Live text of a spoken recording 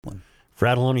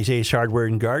Fratelloni's Ace Hardware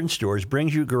and Garden Stores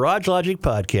brings you Garage Logic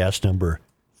Podcast number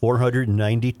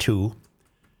 492,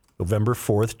 November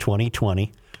 4th,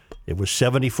 2020. It was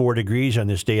 74 degrees on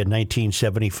this day in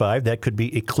 1975. That could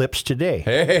be eclipsed today.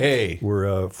 Hey!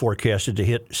 We're forecasted to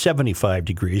hit 75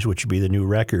 degrees, which would be the new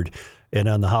record. And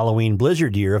on the Halloween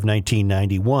blizzard year of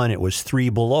 1991, it was 3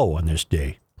 below on this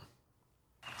day.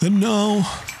 And now,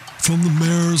 from the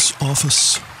mayor's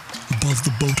office above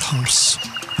the boathouse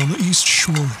on the east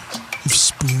shore of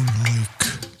Spoon Lake,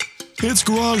 it's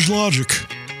Garage Logic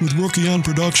with Rookie on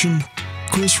production,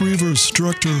 Chris Reavers,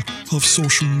 director of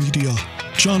social media,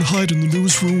 John Hyde in the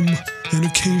newsroom, and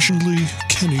occasionally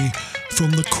Kenny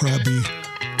from the Krabby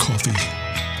Coffee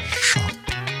Shop.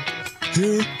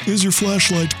 Here is your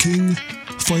flashlight king,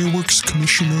 fireworks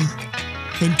commissioner,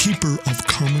 and keeper of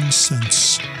common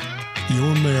sense,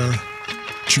 your mayor,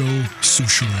 Joe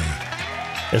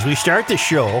Soucheray. As we start the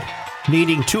show,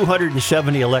 needing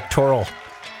 270 electoral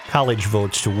college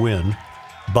votes to win,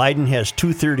 Biden has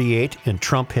 238 and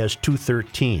Trump has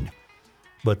 213.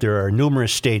 But there are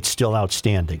numerous states still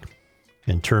outstanding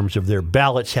in terms of their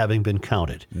ballots having been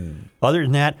counted. Other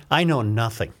than that, I know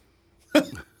nothing.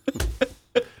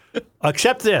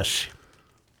 Except this.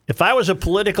 If I was a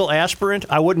political aspirant,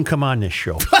 I wouldn't come on this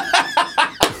show.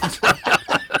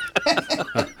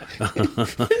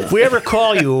 If we ever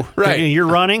call you and you're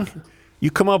running, you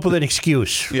come up with an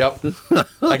excuse. Yep.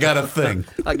 I got a thing.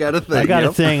 I got a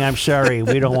thing. I'm sorry.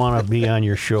 We don't want to be on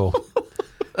your show.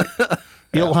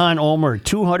 Ilhan Omar,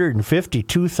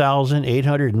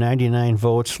 252,899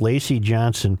 votes. Lacey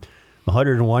Johnson,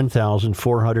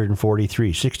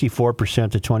 101,443,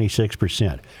 64% to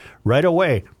 26%. Right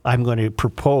away, I'm going to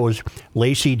propose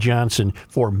Lacey Johnson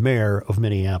for mayor of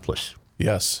Minneapolis.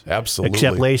 Yes, absolutely.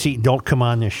 Except, Lacey, don't come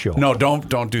on this show. No,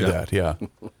 don't do that. Yeah.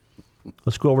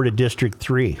 Let's go over to District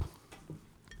 3.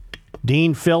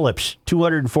 Dean Phillips,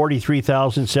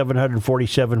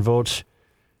 243,747 votes.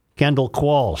 Kendall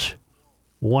Qualls,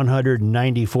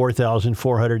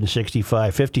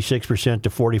 194,465, 56% to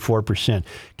 44%.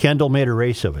 Kendall made a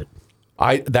race of it.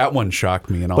 That one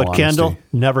shocked me in all honesty. But Kendall,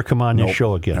 never come on this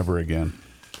show again. Never again.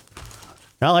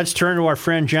 Now let's turn to our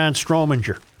friend John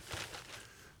Strominger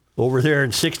over there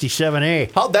in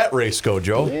 67A. How'd that race go,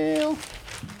 Joe? Well,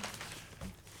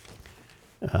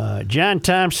 John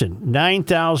Thompson,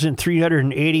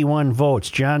 9,381 votes.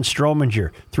 John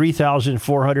Strominger,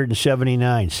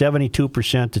 3,479,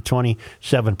 72% to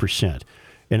 27%.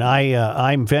 And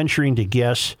I'm venturing to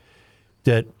guess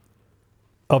that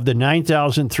of the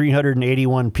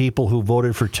 9,381 people who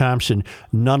voted for Thompson,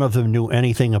 none of them knew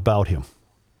anything about him.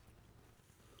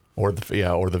 Or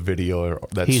the video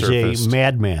that He's surfaced. a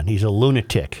madman. He's a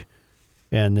lunatic.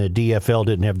 And the DFL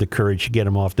didn't have the courage to get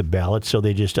him off the ballot, so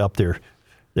they just upped their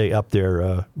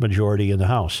majority in the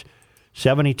House.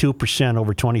 72%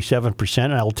 over 27%.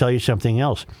 And I'll tell you something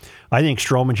else. I think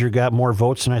Strominger got more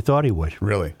votes than I thought he would.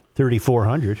 Really?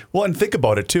 3,400. Well, and think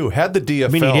about it, too. Had the DFL... I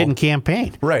mean, he didn't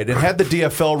campaign. Right. And had the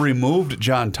DFL removed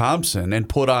John Thompson and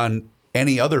put on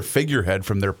any other figurehead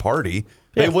from their party,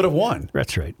 they would have won.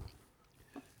 That's right.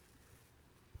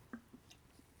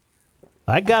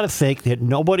 I got to think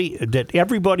that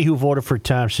everybody who voted for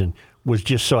Thompson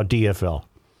just saw DFL.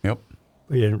 Yep.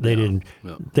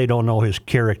 They don't know his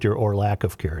character or lack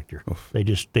of character. Oof. They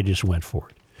just went for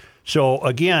it. So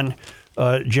again,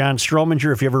 John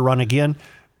Strominger, if you ever run again,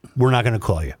 we're not going to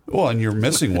call you. Well, and you're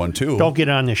missing one too. Don't get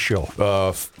on this show.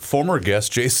 Former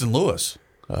guest Jason Lewis.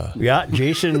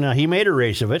 Jason, he made a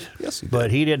race of it. Yes, he did.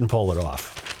 But he didn't pull it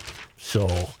off. So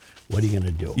what are you going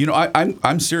to do? You know,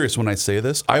 I'm serious when I say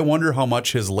this. I wonder how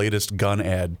much his latest gun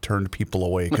ad turned people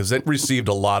away because it received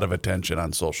a lot of attention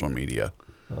on social media.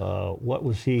 What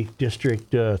was he?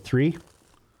 District 3?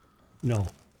 No.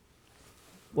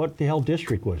 What the hell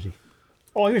district was he?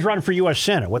 Oh, he was running for U.S.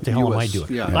 Senate. What the hell am I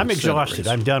doing? Yeah, I'm exhausted.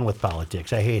 I'm done with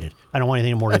politics. I hate it. I don't want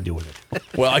anything more to do with it.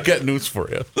 Well, I got news for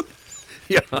you.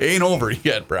 Ain't over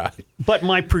yet, Brian. But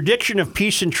my prediction of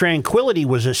peace and tranquility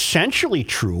was essentially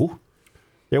true.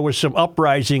 There was some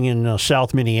uprising in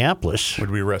South Minneapolis.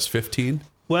 Would we arrest 15?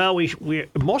 Well, we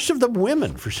most of them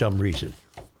women for some reason.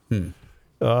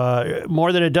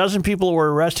 More than a dozen people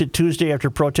were arrested Tuesday after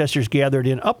protesters gathered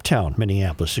in uptown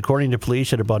Minneapolis. According to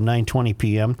police, at about 9:20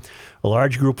 p.m., a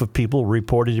large group of people were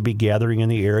reported to be gathering in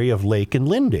the area of Lake and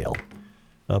Lyndale.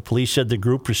 Police said the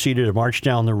group proceeded to march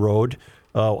down the road.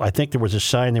 I think there was a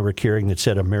sign they were carrying that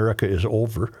said "America is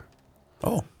over."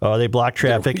 Oh. They blocked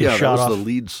traffic and shot off. That was the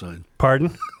lead sign.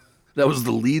 Pardon? That was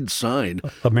the lead sign.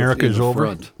 America in is the over.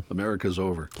 Front. America's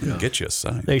over. Yeah. Get you a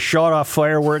sign. They shot off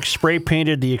fireworks, spray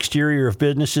painted the exterior of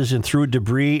businesses, and threw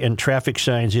debris and traffic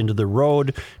signs into the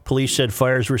road. Police said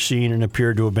fires were seen and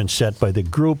appeared to have been set by the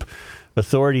group.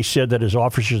 Authorities said that as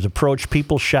officers approached,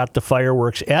 people shot the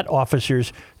fireworks at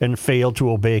officers and failed to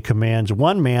obey commands.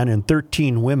 1 man and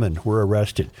 13 women were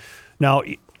arrested. Now,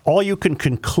 all you can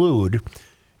conclude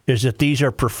is that these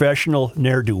are professional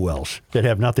ne'er-do-wells that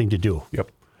have nothing to do. Yep.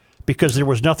 Because there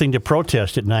was nothing to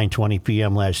protest at 9:20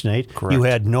 p.m. last night. Correct. You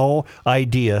had no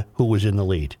idea who was in the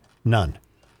lead. None.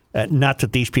 Not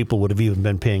that these people would have even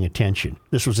been paying attention.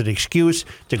 This was an excuse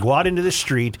to go out into the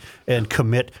street and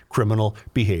commit criminal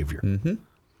behavior. Mm-hmm.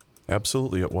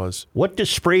 Absolutely, it was. What does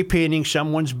spray painting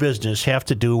someone's business have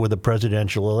to do with a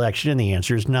presidential election? And the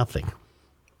answer is nothing.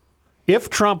 If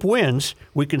Trump wins,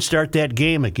 we can start that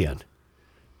game again.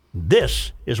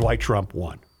 This is why Trump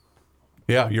won.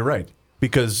 Yeah, you're right.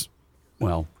 Because,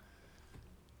 well,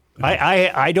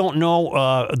 I don't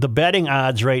know. The betting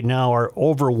odds right now are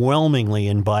overwhelmingly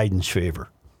in Biden's favor,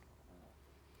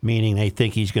 meaning they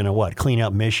think he's going to, clean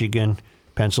up Michigan,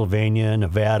 Pennsylvania,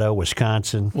 Nevada,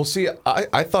 Wisconsin. well, see,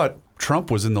 I thought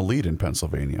Trump was in the lead in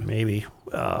Pennsylvania. Maybe.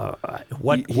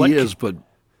 He is, but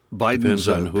Biden's Depends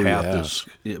on who you path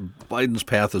Biden's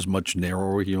path is much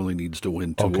narrower. He only needs to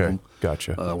win 2 of Okay, them.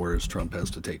 gotcha. Whereas Trump has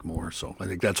to take more. So I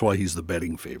think that's why he's the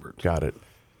betting favorite. Got it.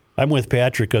 I'm with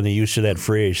Patrick on the use of that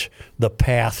phrase, the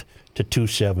path to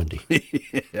 270.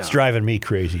 It's driving me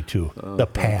crazy, too. The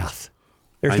path.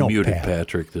 There's I no muted path.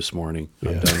 Patrick this morning.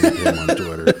 I'm done with him on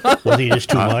Twitter. Was he just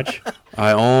too much?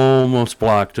 I almost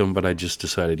blocked him, but I just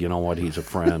decided, you know what, he's a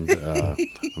friend.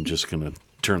 I'm just going to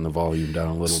turn the volume down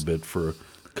a little bit for a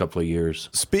couple of years.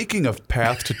 Speaking of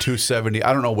Path to 270,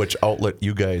 I don't know which outlet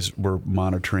you guys were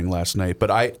monitoring last night,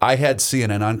 but I had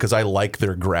CNN on because I like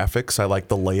their graphics. I like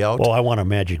the layout. Well, I want a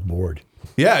magic board.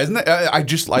 Yeah, isn't it?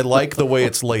 I like the way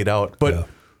it's laid out. But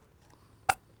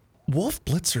Yeah. Wolf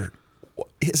Blitzer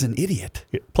is an idiot.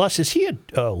 Plus, is he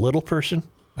a little person?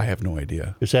 I have no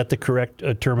idea. Is that the correct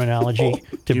terminology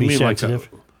to You be mean sensitive?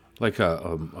 like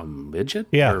a midget?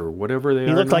 Yeah. Or whatever they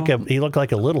He are looked now? he looked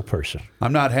like a little person.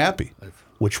 I'm not happy.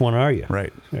 Which one are you?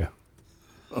 Right. Yeah.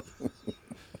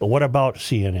 But what about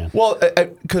CNN? Well,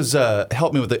 because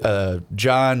help me with the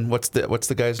John. What's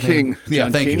the guy's King. name? Yeah,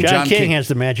 John thank King. you. John King has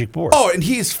the magic board. Oh, and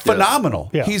he's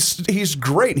phenomenal. Yeah. He's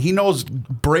great. He knows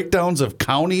breakdowns of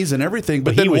counties and everything.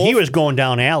 But he then was Wolf, going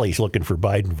down alleys looking for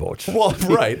Biden votes. well,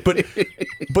 right. But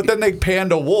then they panned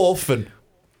to Wolf, and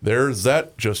there's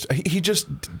that. He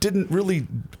just didn't really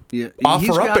offer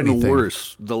he's up gotten anything.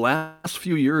 worse. The last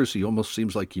few years, he almost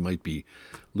seems like he might be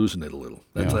losing it a little.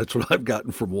 That's what I've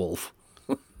gotten from Wolf.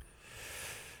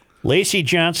 Lacey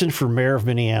Johnson for mayor of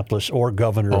Minneapolis or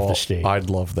governor of the state. I'd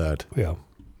love that. Yeah.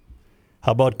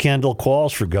 How about Kendall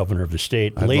Qualls for governor of the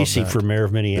state? I'd love Lacey that. for mayor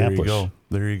of Minneapolis.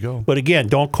 There you go. But again,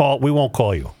 don't call. We won't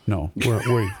call you. No.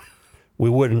 We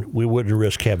wouldn't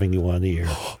risk having you on the air.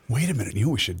 Wait a minute. You know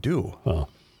what we should do?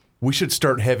 We should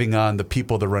start having on the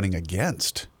people they're running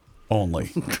against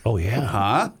only. Oh yeah.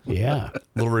 Huh? Yeah. A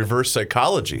little reverse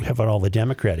psychology. How about all the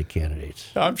Democratic candidates?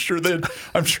 I'm sure they're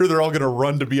all going to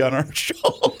run to be on our show.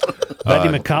 Betty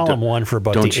McCollum won for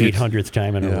about the don't you- 800th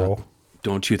time in a row.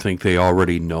 Don't you think they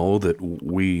already know that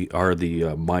we are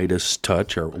the Midas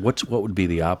touch, or what would be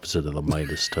the opposite of the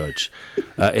Midas touch,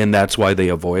 and that's why they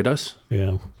avoid us?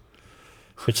 Yeah.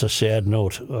 It's a sad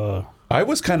note. I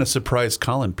was kind of surprised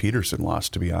Colin Peterson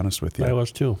lost, to be honest with you. I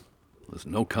was too. There's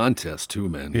no contest, too,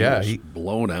 man. Yeah, He he- was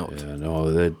blown out. Yeah,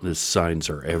 no, the signs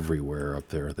are everywhere up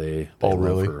there. They Oh, love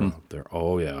really? her up there.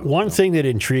 Oh yeah. One thing that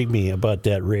intrigued me about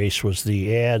that race was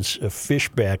the ads of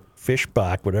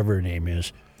Fishbach, whatever her name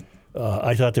is.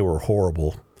 I thought they were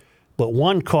horrible. But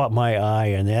one caught my eye,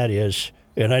 and that is,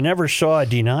 and I never saw a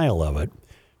denial of it,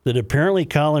 that apparently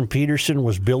Colin Peterson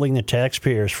was billing the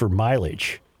taxpayers for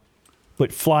mileage,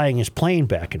 but flying his plane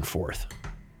back and forth.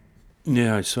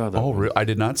 Yeah, I saw that. Oh, I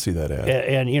did not see that ad.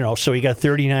 And so he got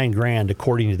 $39,000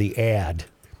 according to the ad.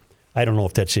 I don't know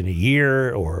if that's in a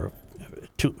year or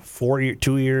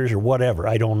 2 years or whatever.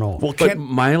 I don't know. Well, But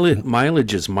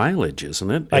mileage is mileage, isn't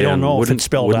it? I don't And know if it's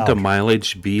spelled wouldn't out. the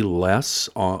mileage be less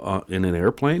in an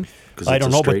airplane? 'Cause I it's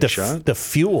don't a know, but straight shot? the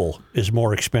fuel is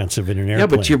more expensive in an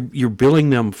airplane. Yeah, but you're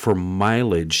billing them for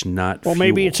mileage, not Well, fuel.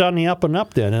 maybe it's on the up and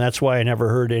up then, and that's why I never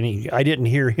heard I didn't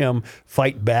hear him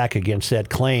fight back against that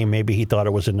claim. Maybe he thought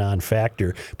it was a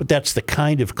non-factor, but that's the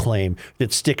kind of claim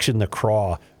that sticks in the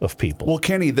craw of people. well,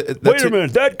 Kenny, wait a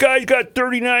minute, that guy's got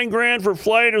 $39,000 for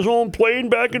flying his own plane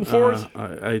back and forth?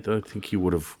 I think he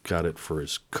would have got it for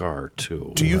his car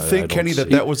too. Do you I think, don't Kenny, see-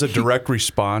 that was a direct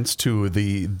response to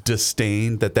the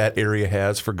disdain that area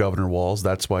has for Governor Walz?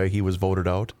 That's why he was voted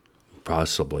out?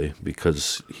 Possibly,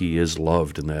 because he is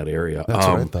loved in that area. That's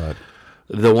what I thought.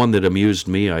 The one that amused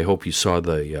me, I hope you saw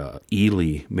the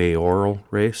Ely mayoral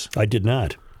race. I did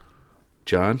not.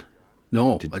 John?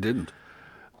 No, I didn't.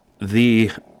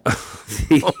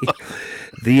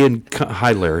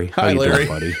 Hi, Larry. How Hi, you Larry. doing,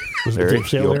 buddy? Did you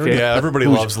say Larry? Yeah, everybody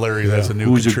loves Larry. That's a new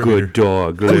Who's a contributor. good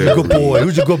dog? Who's a good boy?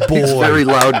 Who's a good boy? He's very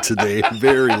loud today.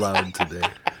 Very loud today.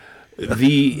 The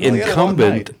had a long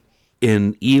incumbent night.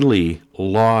 in Ely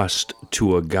lost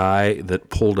to a guy that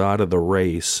pulled out of the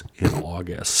race in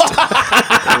August.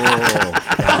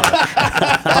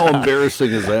 How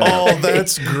embarrassing is that? Oh,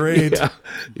 that's great.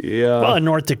 Yeah. Well, in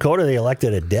North Dakota, they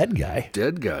elected a dead guy.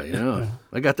 Dead guy, yeah.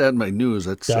 I got that in my news.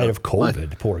 That's Died of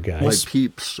COVID. Poor guy. My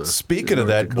peeps. Speaking in of North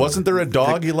that, Dakota. wasn't there a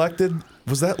dog elected?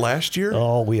 Was that last year?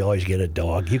 Oh, we always get a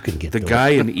dog. You can get The those. guy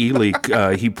in Ely,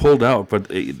 he pulled out, but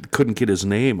couldn't get his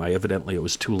name. Evidently, it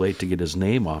was too late to get his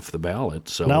name off the ballot.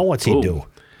 So Now what's he boom. do?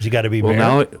 Has he got to be Well,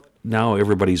 mayor? now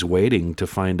everybody's waiting to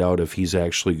find out if he's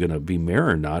actually going to be mayor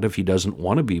or not. If he doesn't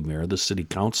want to be mayor, the city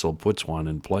council puts one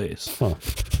in place.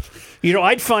 You know,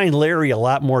 I'd find Larry a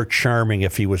lot more charming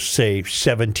if he was, say,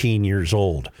 17 years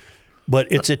old.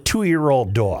 But it's a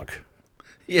 2-year-old dog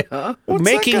Yeah.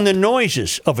 making the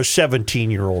noises of a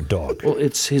 17-year-old dog. Well,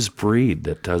 it's his breed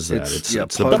that does that. It's- It's yeah,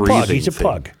 the pug. The pug. breathing He's a thing.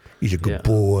 pug. He's a good Yeah.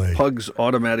 boy. Pugs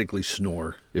automatically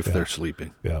snore if they're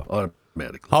sleeping. Yeah.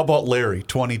 Automatically. How about Larry,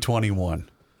 2021?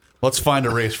 Let's find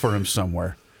a race for him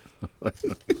somewhere.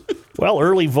 Well,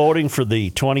 early voting for the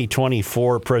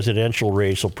 2024 presidential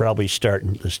race will probably start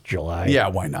in this July. Yeah,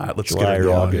 why not? Let's July get it or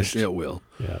going. August. It will.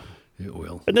 Yeah. It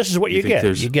will. And this is what you think get.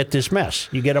 there's- You get this mess.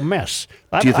 You get a mess.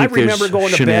 I Do you think remember there's going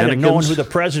to bed and knowing shenanigans? who the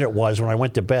president was when I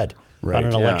went to bed on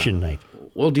an Yeah. election night.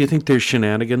 Well, do you think there's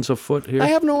shenanigans afoot here? I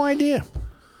have no idea.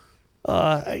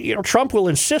 Trump will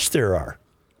insist there are.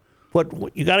 But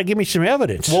you got to give me some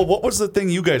evidence. Well, what was the thing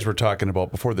you guys were talking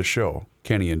about before the show,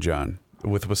 Kenny and John,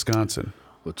 with Wisconsin?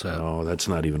 What's that? Oh, that's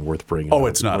not even worth bringing Oh, up.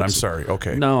 it's not. I'm sorry.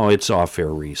 Okay. No, it's off-air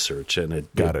research, and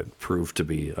it Got it. proved to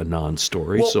be a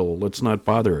non-story, so let's not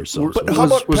bother ourselves. But with how it.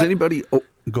 about was Pat- anybody? Oh,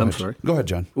 Go I'm ahead. sorry. Go ahead,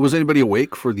 John. Was anybody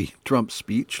awake for the Trump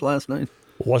speech last night?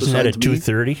 Wasn't that at besides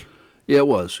me? 2:30? Yeah, it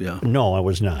was. Yeah. No, I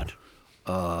was not.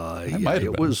 Yeah, might have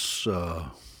it been. was.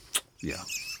 Yeah.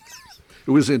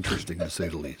 It was interesting to say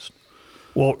the least.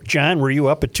 Well, John, were you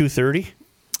up at 2:30?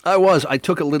 I was. I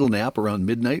took a little nap around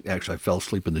midnight. Actually, I fell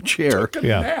asleep in the chair.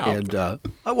 Yeah. And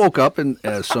I woke up and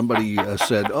somebody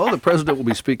said, "Oh, the president will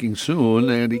be speaking soon."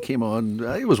 And he came on.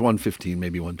 It was 1:15,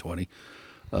 maybe 1:20,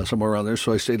 somewhere around there.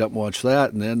 So I stayed up and watched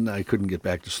that, and then I couldn't get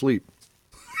back to sleep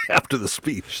after the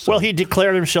speech. So Well, he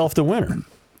declared himself the winner.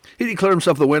 he declared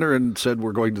himself the winner and said,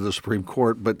 "We're going to the Supreme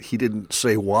Court," but he didn't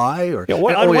say why. Or Yeah, and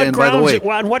by the grounds? way,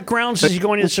 On what grounds is he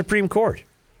going to the Supreme Court?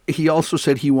 he also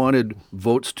said he wanted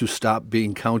votes to stop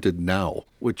being counted now,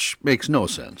 which makes no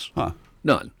sense.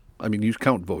 None. I mean, you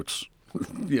count votes,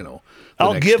 the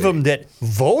I'll next give day. him that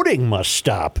voting must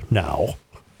stop now.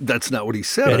 That's not what he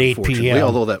said, At 8 unfortunately, p.m.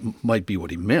 although that might be what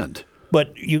he meant.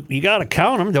 But you got to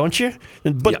count them, don't you?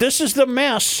 But Yeah. this is the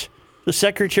mess the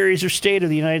secretaries of state of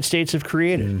the United States have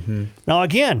created. Now,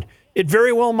 again, it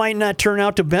very well might not turn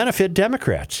out to benefit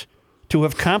Democrats to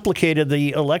have complicated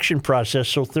the election process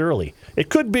so thoroughly. It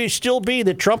could still be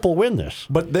that Trump will win this.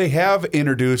 But they have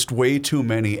introduced way too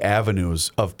many avenues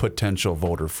of potential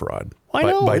voter fraud. I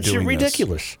know, by it's doing this.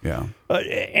 ridiculous. Yeah.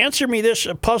 Answer me this,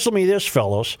 puzzle me this,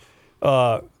 fellows.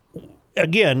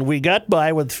 Again, we got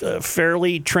by with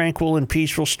fairly tranquil and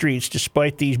peaceful streets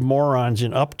despite these morons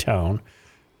in Uptown.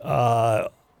 I'm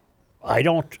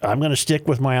going to stick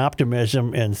with my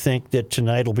optimism and think that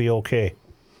tonight will be okay,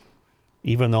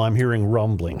 even though I'm hearing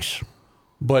rumblings.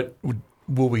 But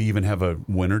will we even have a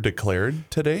winner declared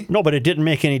today? No, but it didn't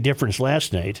make any difference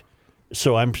last night.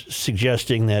 So I'm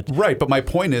suggesting that, Right, but my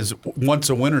point is, once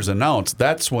a winner's announced,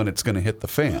 that's when it's going to hit the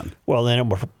fan. well, then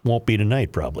it won't be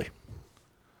tonight probably.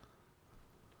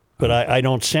 But I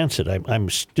don't sense it. I'm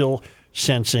still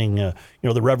sensing,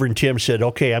 the Reverend Tim said,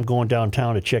 okay, I'm going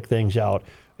downtown to check things out.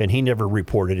 And he never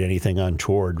reported anything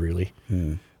untoward, really.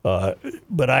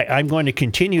 But I'm going to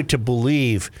continue to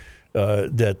believe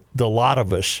that the lot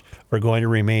of us are going to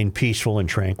remain peaceful and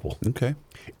tranquil, Okay.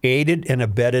 aided and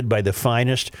abetted by the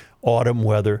finest autumn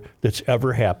weather that's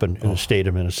ever happened in the state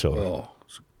of Minnesota. Oh,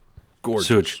 it's gorgeous.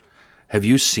 Such. Have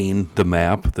you seen the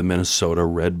map, the Minnesota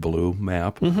red-blue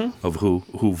map of who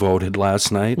voted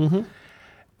last night?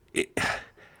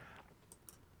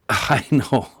 I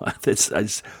know.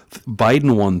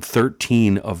 Biden won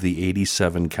 13 of the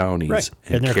 87 counties. Right.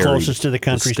 And they're carried closest to the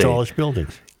country's state. tallest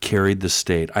buildings. Carried the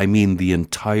state. I mean, the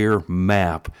entire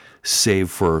map, save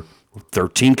for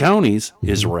 13 counties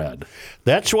is red.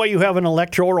 That's why you have an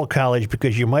electoral college,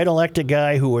 because you might elect a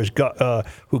guy who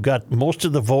got most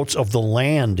of the votes of the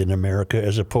land in America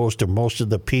as opposed to most of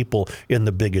the people in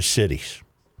the biggest cities.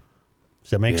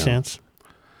 Does that make sense?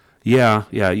 Yeah,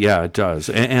 it does.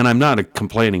 And I'm not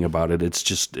complaining about it. It's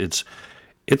just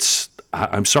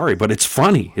I'm sorry, but it's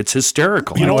funny. It's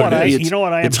hysterical. You know what I It's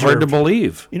observed? hard to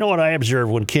believe. You know what I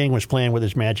observed when King was playing with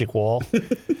his magic wall?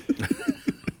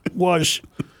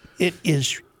 It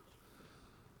is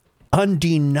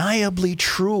undeniably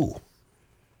true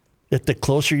that the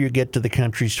closer you get to the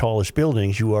country's tallest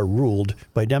buildings, you are ruled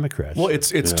by Democrats. Well,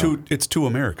 it's two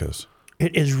Americas.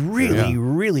 It is really,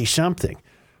 really something.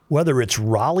 Whether it's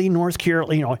Raleigh, North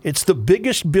Carolina, it's the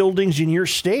biggest buildings in your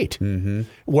state. Mm-hmm.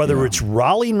 Whether it's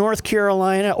Raleigh, North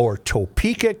Carolina, or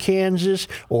Topeka, Kansas,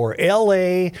 or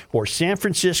L.A., or San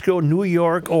Francisco, New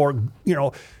York, or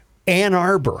Ann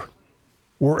Arbor,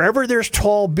 wherever there's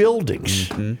tall buildings,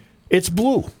 it's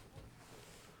blue.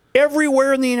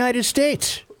 Everywhere in the United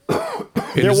States,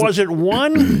 there wasn't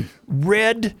one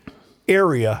red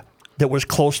area that was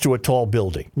close to a tall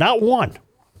building. Not one.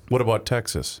 What about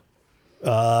Texas?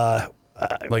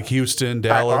 Like Houston,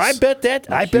 Dallas. I bet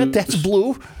that's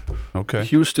blue. Okay.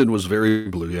 Houston was very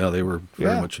blue. Yeah, they were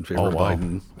very much in favor of wow.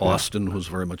 Biden. Austin was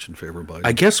very much in favor of Biden.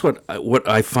 I guess what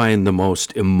I find the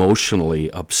most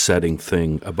emotionally upsetting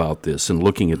thing about this, and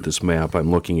looking at this map, I'm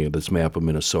looking at this map of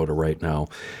Minnesota right now,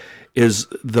 is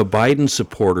the Biden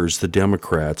supporters, the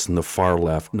Democrats and the far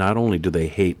left, not only do they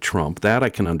hate Trump, that I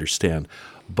can understand,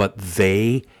 but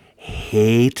they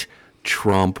hate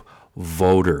Trump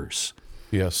voters.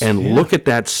 Yes. And look at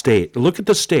that state. Look at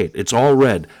the state. It's all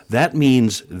red. That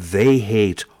means they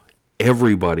hate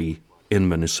everybody in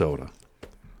Minnesota.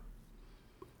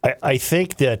 I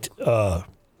think that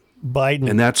Biden.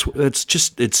 And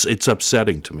it's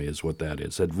upsetting to me is what that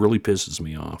is. That really pisses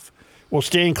me off. Well,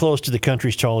 staying close to the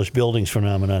country's tallest buildings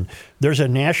phenomenon, there's a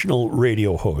national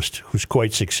radio host who's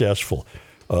quite successful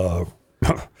that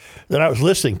I was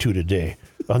listening to today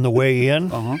on the way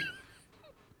in. Uh-huh.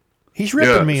 He's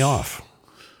ripping me off.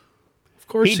 Of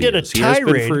course He did a is. He has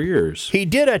tirade been for years. He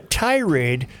did a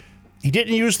tirade. He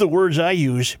didn't use the words I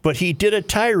use, but he did a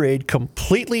tirade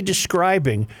completely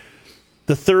describing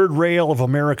the third rail of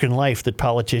American life that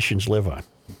politicians live on.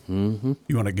 Mm-hmm.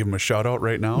 You want to give him a shout out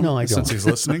right now? No, I don't. Since he's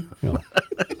listening?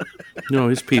 No,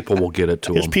 his people will get it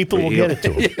to him. His people will get it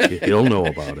to him. He'll know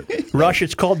about it. Rush,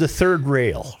 it's called the third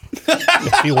rail.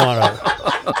 If you want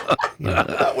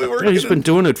to. He's been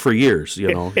doing it for years,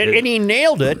 And he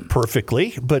nailed it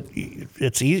perfectly, but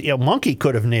it's easy. A monkey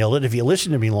could have nailed it if you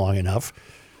listened to me long enough.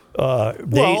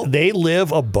 They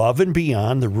live above and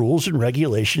beyond the rules and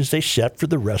regulations they set for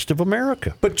the rest of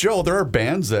America. But Joe, there are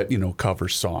bands that cover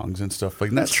songs and stuff like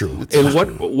that. That's true. And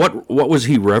what was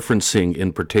he referencing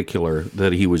in particular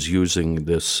that he was using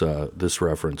this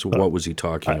reference? What was he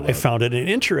talking about? I found it an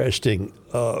interesting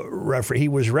reference. He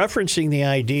was referencing the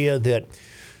idea that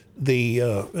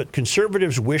the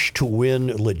conservatives wish to win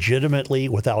legitimately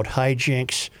without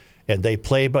hijinks. And they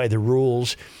play by the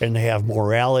rules, and they have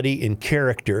morality and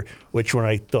character, which when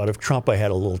I thought of Trump, I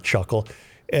had a little chuckle.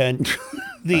 And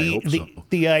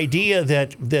the idea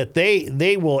that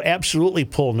they will absolutely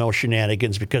pull no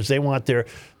shenanigans because they want their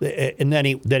and then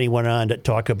he went on to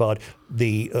talk about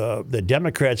the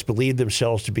Democrats believe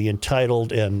themselves to be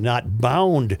entitled and not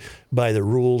bound by the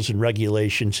rules and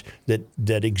regulations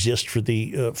that exist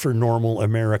for normal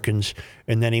Americans.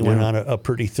 And then he went on a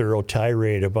pretty thorough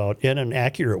tirade about, and an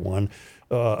accurate one,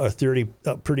 a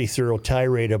pretty thorough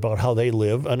tirade about how they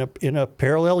live in a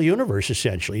parallel universe,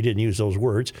 essentially. He didn't use those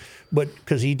words, but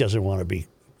because he doesn't want to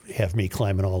have me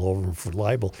climbing all over him for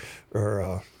libel,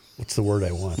 or what's the word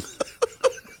I want?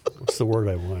 What's the word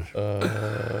I want?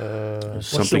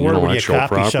 What's the word when you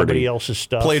copy somebody else's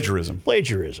stuff?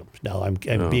 Plagiarism. Now, I'm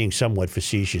being somewhat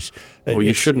facetious. Well,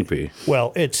 you shouldn't be.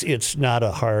 Well, it's not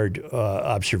a hard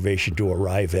observation to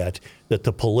arrive at that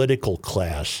the political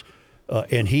class,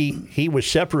 and he was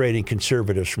separating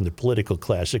conservatives from the political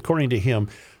class. According to him,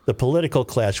 the political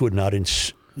class would not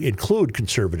include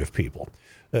conservative people.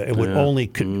 It would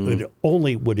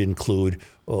only would include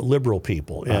liberal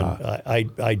people, and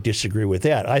I disagree with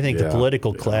that. I think the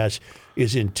political class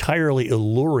is entirely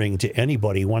alluring to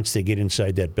anybody once they get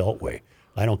inside that beltway.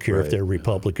 I don't care if they're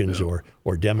Republicans or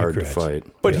Democrats. Hard to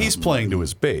fight. But he's playing to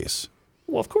his base.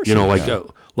 Well, of course,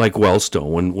 like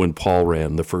Wellstone, when Paul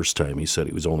ran the first time, he said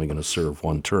he was only going to serve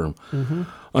one term. Mm-hmm.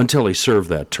 Until he served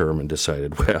that term and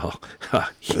decided, well,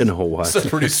 you know what? It's a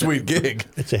pretty sweet gig.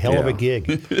 It's a hell of a gig.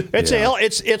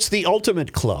 It's the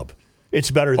ultimate club.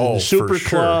 It's better than the Super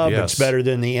Club. Yes. It's better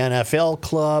than the NFL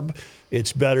club.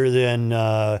 It's better than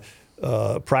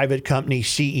private company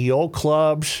CEO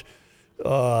clubs.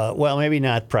 Well, maybe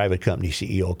not private company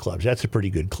CEO clubs. That's a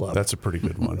pretty good club. That's a pretty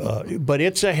good one. But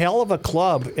it's a hell of a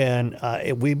club, and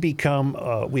we become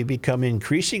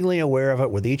increasingly aware of it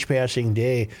with each passing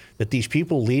day that these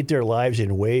people lead their lives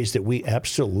in ways that we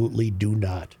absolutely do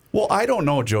not. Well, I don't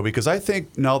know, Joe, because I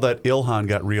think now that Ilhan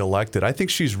got reelected, I think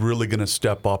she's really going to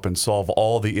step up and solve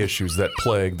all the issues that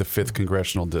plague the 5th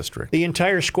Congressional District. The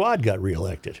entire squad got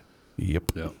reelected.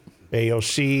 Yep.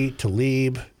 AOC,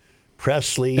 Tlaib,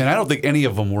 Presley. And I don't think any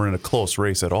of them were in a close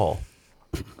race at all.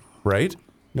 Right?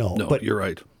 No, but you're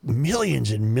right.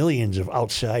 millions and millions of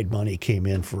outside money came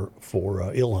in for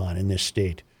Ilhan in this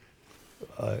state,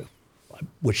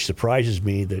 which surprises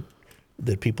me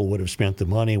that people would have spent the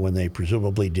money when they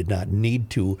presumably did not need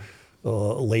to.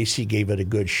 Lacey gave it a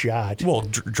good shot. Well,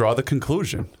 draw the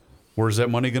conclusion. Where's that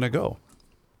money going to go?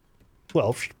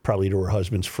 Well, probably to her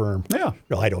husband's firm. Yeah.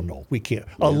 No, I don't know. We can't.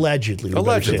 Allegedly.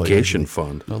 Education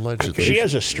fund. Allegedly. She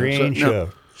has a strange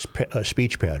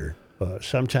speech pattern.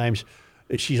 Sometimes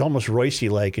she's almost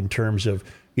Royce-like in terms of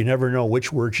you never know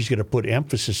which word she's going to put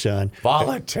emphasis on.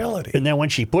 Volatility. And then when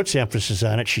she puts emphasis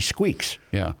on it, she squeaks.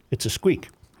 Yeah. It's a squeak.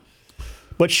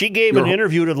 But she gave an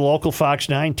interview to the local Fox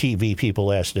 9 TV people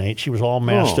last night. She was all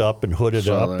masked up and hooded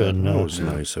up. that. And That was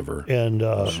nice of her. And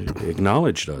She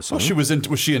acknowledged us. Oh, huh?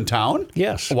 was she in town?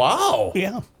 yes. Wow.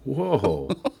 Yeah.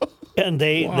 Whoa. And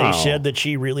they Wow. said that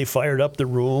she really fired up the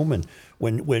room. And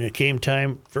when it came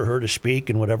time for her to speak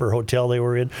in whatever hotel they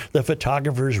were in, the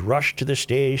photographers rushed to the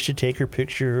stage to take her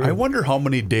picture. I wonder how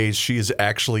many days she is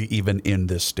actually even in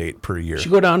this state per year. Did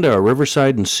you go down to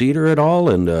Riverside and Cedar at all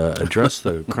and address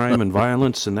the crime and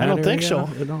violence in that I don't think area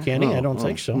so, at all? Kenny. Oh, I don't oh,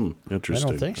 think so. Interesting.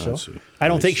 I don't think so. see. I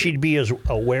don't I think see. she'd be as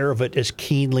aware of it as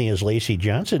keenly as Lacey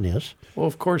Johnson is. Well,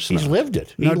 of course He's not. lived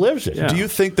it. He lives it. yeah. Do you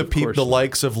think the course the not.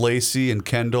 likes of Lacey and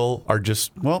Kendall are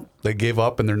just, well, they gave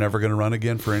up and they're never going to run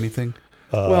again for anything?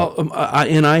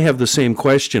 I have the same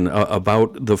question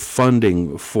about the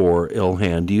funding for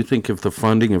Ilhan. Do you think if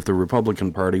the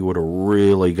Republican Party would have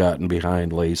really gotten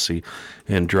behind Lacey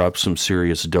and dropped some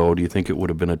serious dough, do you think it would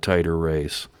have been a tighter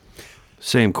race?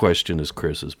 Same question as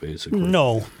Chris's, basically.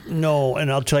 No, and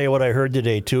I'll tell you what I heard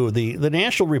today too. The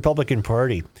National Republican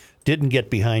Party didn't get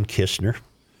behind Kistner.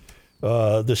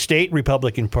 The state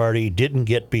Republican Party didn't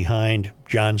get behind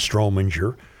John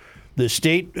Strominger.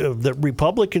 The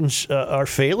Republicans are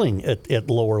failing at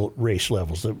lower race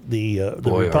levels. The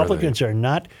Boy, Republicans are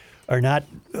not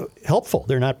helpful.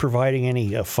 They're not providing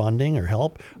any funding or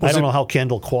help. I don't know how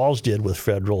Kendall Qualls did with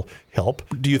federal help.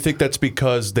 Do you think that's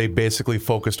because they basically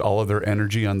focused all of their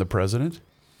energy on the president?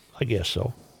 I guess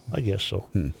so.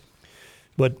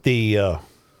 But it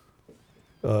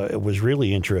was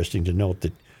really interesting to note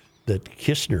that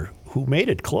Kistner, who made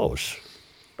it close,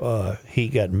 he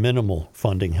got minimal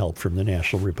funding help from the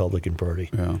National Republican Party.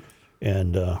 Yeah.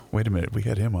 And Wait a minute, we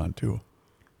had him on too.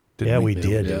 we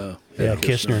did. Yeah. Yeah,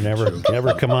 Kistner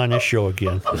never come on this show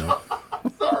again.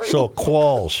 So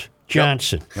Qualls,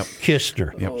 Johnson,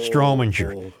 Kistner,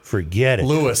 Strominger, forget it.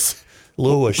 Lewis.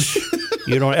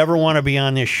 You don't ever want to be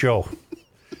on this show.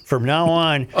 From now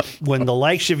on, when the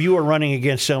likes of you are running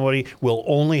against somebody, we'll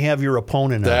only have your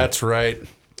opponent on. That's right.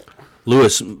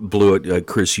 Lewis blew it.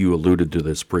 Chris, you alluded to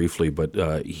this briefly, but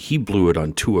he blew it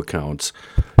on two accounts.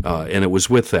 And it was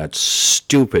with that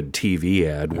stupid TV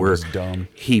ad where was dumb.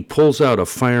 he pulls out a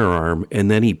firearm and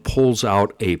then he pulls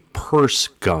out a purse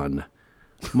gun.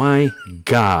 My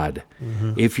God.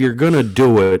 If you're going to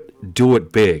do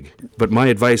it big. But my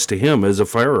advice to him as a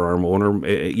firearm owner,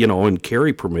 and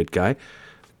carry permit guy,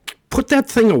 put that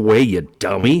thing away, you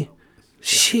dummy.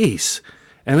 Jeez.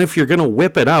 And if you're going to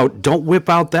whip it out, don't whip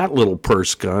out that little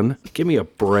purse gun. Give me a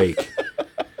break.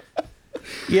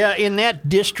 Yeah, in that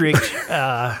district,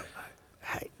 I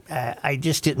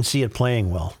just didn't see it playing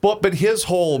well. But his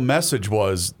whole message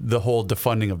was the whole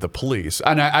defunding of the police.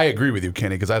 And I agree with you,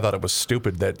 Kenny, because I thought it was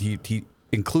stupid that he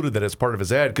included that as part of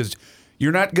his ad, because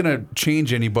you're not going to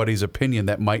change anybody's opinion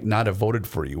that might not have voted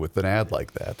for you with an ad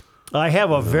like that. I have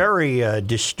a very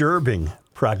disturbing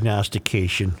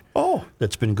prognostication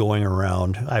that's been going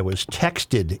around. I was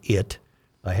texted it.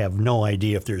 I have no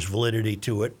idea if there's validity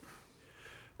to it.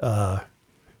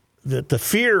 The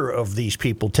fear of these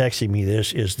people texting me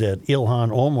this is that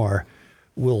Ilhan Omar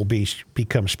will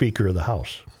become Speaker of the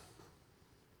House.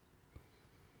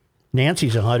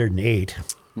 Nancy's 108.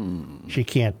 She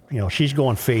can't, she's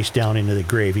going face down into the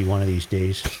gravy one of these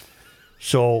days.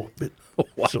 So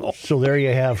there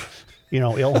you have,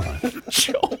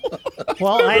 Ilhan.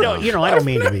 Well, I don't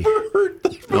mean to be.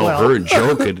 No, her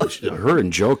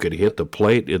and Joe could hit the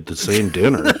plate at the same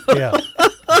dinner. Yeah.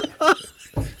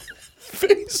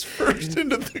 Face first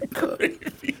into the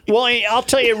Well, I'll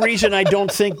tell you a reason I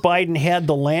don't think Biden had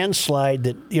the landslide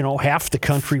that, half the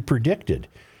country predicted.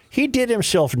 He did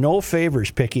himself no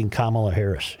favors picking Kamala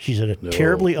Harris. She's a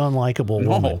terribly unlikable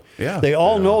woman. Yeah. They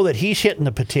all know that he's hitting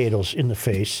the potatoes in the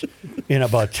face in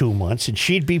about 2 months, and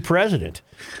she'd be president.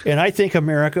 And I think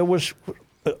America was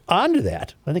onto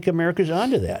that. I think America's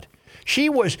onto that. She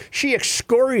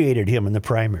excoriated him in the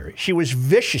primary. She was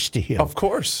vicious to him. Of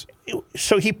course.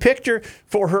 So he picked her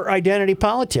for her identity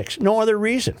politics. No other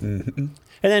reason. Mm-hmm.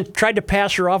 And then tried to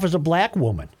pass her off as a black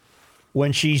woman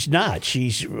when she's not.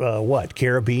 She's,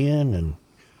 Caribbean and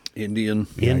Indian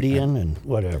and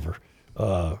whatever.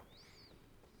 And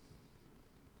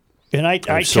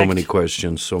I so many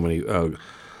questions, so many.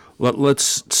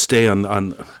 Let's stay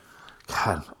on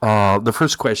God. The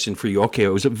first question for you. Okay, it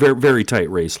was a very, very tight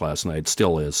race last night.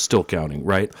 Still is. Still counting,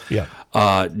 right? Yeah.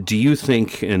 Do you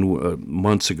think, and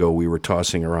months ago we were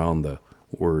tossing around the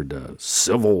word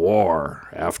civil war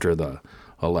after the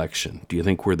election. Do you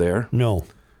think we're there? No.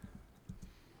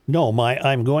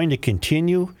 I'm going to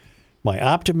continue my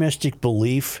optimistic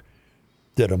belief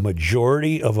that a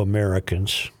majority of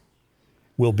Americans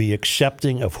will be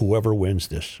accepting of whoever wins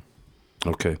this.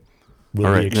 Okay. All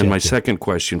right. And my second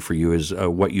question for you is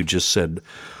what you just said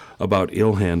about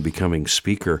Ilhan becoming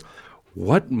speaker.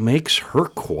 What makes her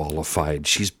qualified?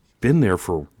 She's been there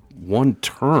for one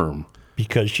term.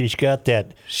 Because she's got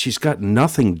that. She's got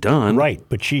nothing done. Right,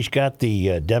 but she's got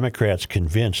the Democrats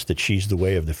convinced that she's the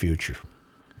way of the future.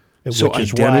 So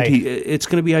identity, it's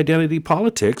going to be identity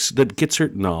politics that gets her.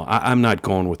 No, I'm not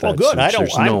going with that. Well, good.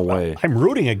 There's no way. I'm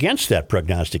rooting against that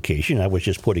prognostication. I was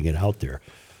just putting it out there,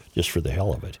 just for the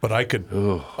hell of it. But I could.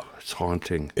 Oh, it's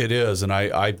haunting. It is, and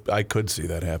I could see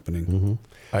that happening. Mm-hmm.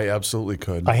 I absolutely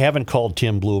could. I haven't called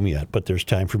Tim Bloom yet, but there's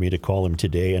time for me to call him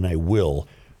today, and I will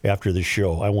after the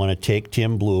show. I want to take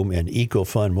Tim Bloom and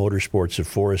EcoFun Motorsports of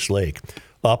Forest Lake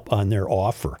up on their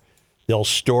offer. They'll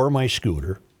store my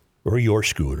scooter or your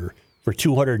scooter for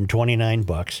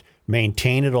 $229,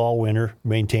 maintain it all winter,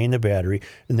 maintain the battery,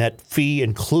 and that fee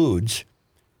includes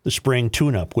the spring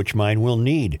tune-up, which mine will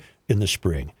need in the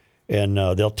spring. And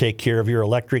they'll take care of your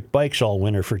electric bikes all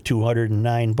winter for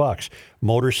 $209.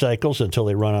 Motorcycles, until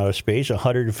they run out of space,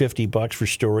 $150 for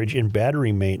storage and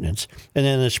battery maintenance. And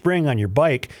then in the spring on your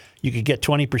bike, you could get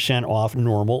 20% off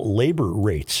normal labor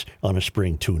rates on a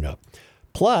spring tune-up.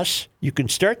 Plus, you can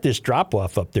start this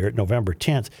drop-off up there at November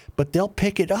 10th, but they'll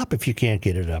pick it up if you can't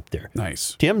get it up there.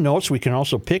 Nice. Tim notes we can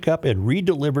also pick up and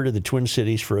redeliver to the Twin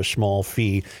Cities for a small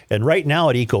fee. And right now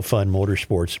at EcoFun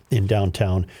Motorsports in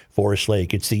downtown Forest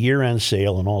Lake, it's the year-end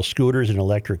sale on all scooters and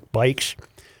electric bikes.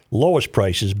 Lowest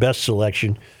prices, best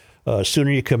selection.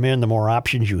 Sooner you come in, the more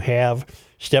options you have.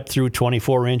 Step through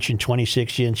 24-inch and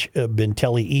 26-inch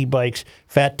Bentelli e-bikes,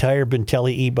 fat tire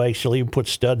Bentelli e-bikes. They'll even put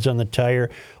studs on the tire.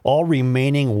 All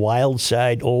remaining wild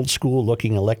side, old school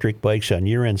looking electric bikes on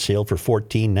year-end sale for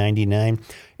 $14.99,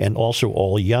 and also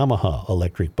all Yamaha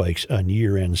electric bikes on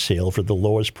year-end sale for the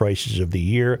lowest prices of the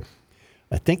year.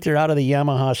 I think they're out of the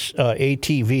Yamaha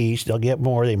ATVs. They'll get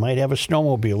more. They might have a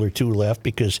snowmobile or two left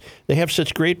because they have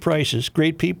such great prices,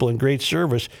 great people, and great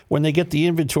service. When they get the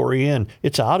inventory in,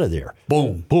 it's out of there.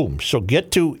 Boom. Boom. So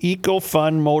get to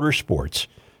EcoFun Motorsports.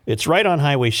 It's right on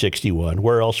Highway 61.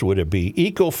 Where else would it be?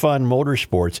 EcoFun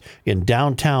Motorsports in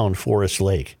downtown Forest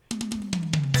Lake.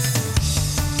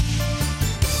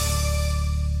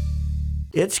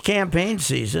 It's campaign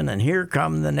season, and here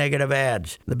come the negative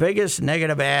ads. The biggest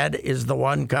negative ad is the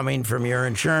one coming from your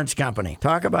insurance company.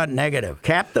 Talk about negative.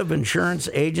 Captive insurance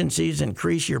agencies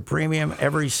increase your premium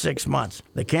every 6 months.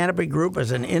 The Canopy Group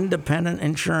is an independent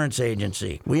insurance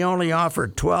agency. We only offer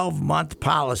 12-month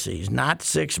policies, not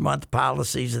 6-month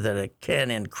policies that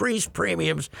can increase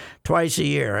premiums twice a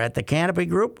year. At the Canopy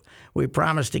Group, we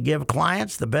promise to give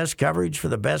clients the best coverage for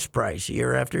the best price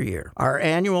year after year. Our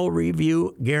annual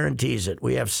review guarantees it.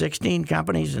 We have 16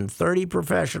 companies and 30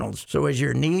 professionals, so as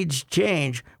your needs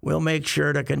change, we'll make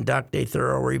sure to conduct a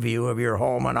thorough review of your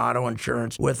home and auto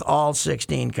insurance with all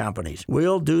 16 companies.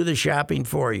 We'll do the shopping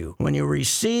for you. When you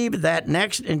receive that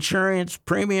next insurance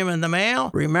premium in the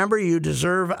mail, remember you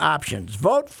deserve options.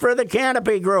 Vote for the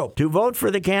Canopy Group. To vote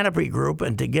for the Canopy Group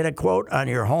and to get a quote on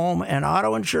your home and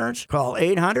auto insurance, call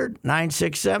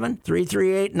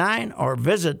 800-967-3389 or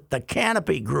visit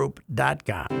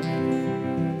thecanopygroup.com.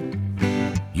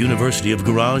 University of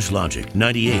Garage Logic,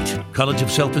 98. College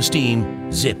of Self-Esteem,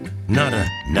 zip, nada,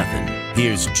 nothing.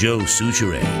 Here's Joe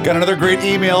Souchere. Got another great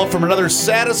email from another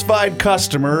satisfied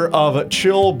customer of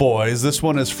Chill Boys. This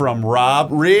one is from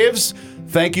Rob Reeves.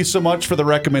 Thank you so much for the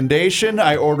recommendation.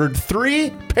 I ordered 3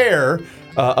 pair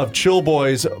of Chill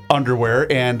Boys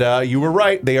underwear. And you were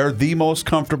right. They are the most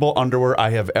comfortable underwear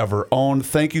I have ever owned.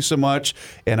 Thank you so much.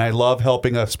 And I love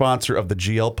helping a sponsor of the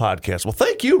GL podcast. Well,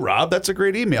 thank you, Rob. That's a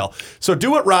great email. So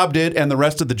do what Rob did and the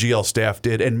rest of the GL staff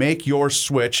did and make your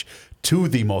switch to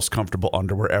the most comfortable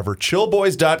underwear ever.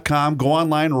 Chillboys.com. Go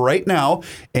online right now,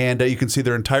 and you can see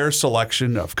their entire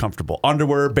selection of comfortable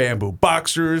underwear, bamboo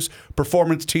boxers,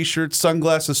 performance t-shirts,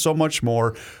 sunglasses, so much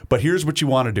more. But here's what you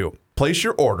want to do. Place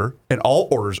your order, and all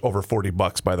orders over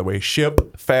 $40, by the way,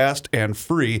 ship fast and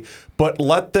free. But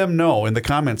let them know in the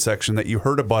comment section that you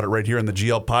heard about it right here in the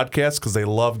GL podcast, because they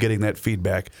love getting that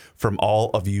feedback from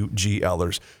all of you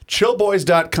GLers.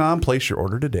 Chillboys.com. Place your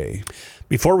order today.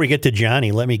 Before we get to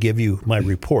Johnny, let me give you my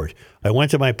report. I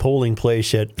went to my polling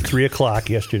place at 3 o'clock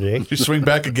yesterday. You swing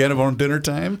back again around dinner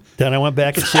time? Then I went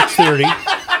back at 6:30.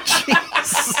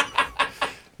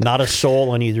 Not a soul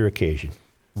on either occasion.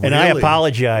 And I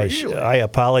apologize. I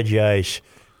apologize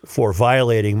for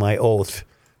violating my oath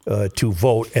to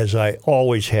vote, as I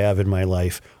always have in my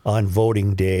life, on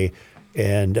voting day.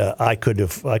 And my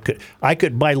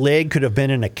leg could have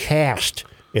been in a cast,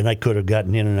 and I could have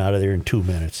gotten in and out of there in 2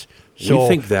 minutes. So, we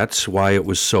think that's why it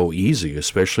was so easy,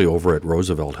 especially over at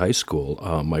Roosevelt High School.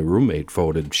 My roommate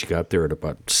voted. She got there at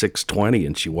about 6:20,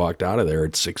 and she walked out of there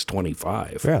at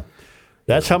 6:25. yeah.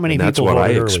 That's how many And people that's what I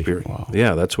voted early. experienced. Wow.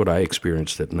 Yeah, that's what I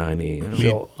experienced at 9 a.m.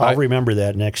 So I'll remember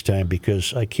that next time,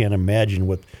 because I can't imagine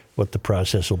what the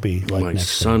process will be like My next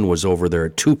son was over there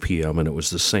at 2 p.m., and it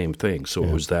was the same thing. So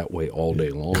it was that way all day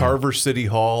long. Carver City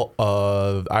Hall,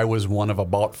 I was one of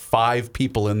about 5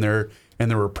 people in there, and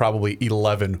there were probably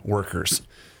 11 workers.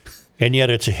 And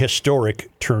yet it's a historic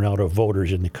turnout of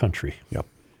voters in the country. Yep.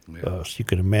 So you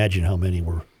can imagine how many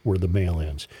were the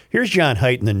mail-ins. Here's John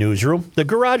Haidt in the newsroom, the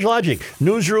Garage Logic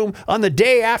newsroom on the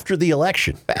day after the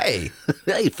election. Hey,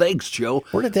 Hey, thanks, Joe.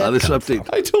 Where did that this come update?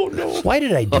 I don't know. Why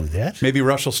did I do that? Maybe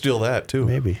Rush will steal that, too.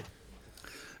 Maybe.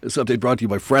 This update brought to you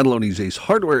by Fratelloni's Ace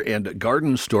Hardware and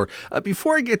Garden Store.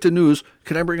 Before I get to news,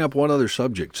 can I bring up one other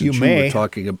subject? Since You may.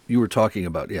 You were talking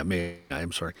about,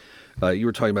 I'm sorry. You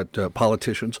were talking about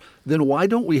politicians. Then why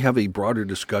don't we have a broader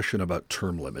discussion about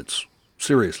term limits?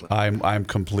 Seriously. I'm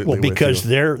completely Well, because with you.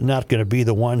 they're not going to be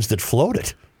the ones that float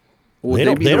it. Would They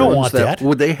don't- be they the don't ones want that.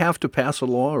 Would they have to pass a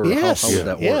law, or Yes. how would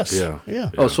that work? Yes.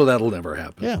 Yeah. Oh, so that'll never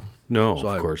happen. Yeah. No, So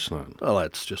of course not. Oh,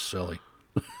 that's just silly.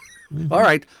 All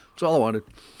right, that's all I wanted.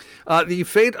 The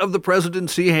fate of the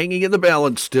presidency hanging in the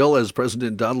balance still, as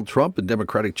President Donald Trump and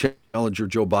Democratic challenger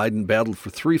Joe Biden battled for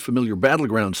 3 familiar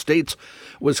battleground states: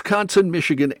 Wisconsin,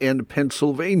 Michigan, and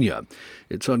Pennsylvania.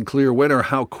 It's unclear when or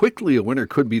how quickly a winner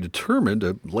could be determined.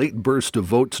 A late burst of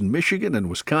votes in Michigan and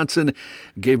Wisconsin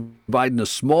gave Biden a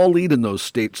small lead in those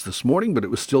states this morning, but it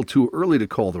was still too early to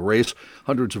call the race.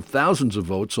 Hundreds of thousands of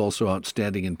votes also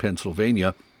outstanding in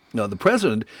Pennsylvania. Now, the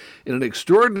president, in an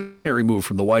extraordinary move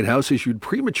from the White House, issued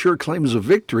premature claims of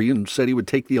victory and said he would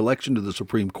take the election to the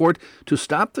Supreme Court to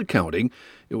stop the counting.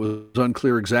 It was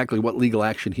unclear exactly what legal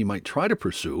action he might try to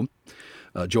pursue.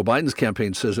 Joe Biden's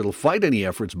campaign says it'll fight any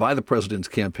efforts by the president's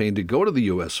campaign to go to the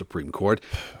U.S. Supreme Court.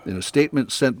 In a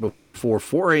statement sent before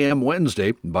 4 a.m.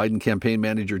 Wednesday, Biden campaign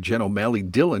manager Jen O'Malley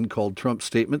Dillon called Trump's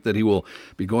statement that he will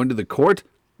be going to the court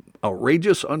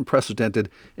outrageous, unprecedented,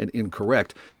 and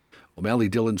incorrect. O'Malley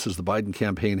Dillon says the Biden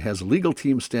campaign has a legal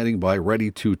team standing by ready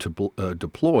to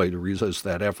deploy to resist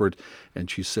that effort,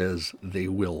 and she says they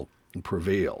will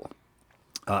prevail.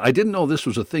 I didn't know this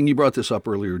was a thing. You brought this up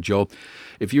earlier, Joe.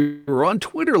 If you were on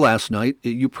Twitter last night,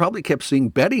 you probably kept seeing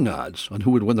betting odds on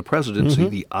who would win the presidency.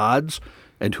 The odds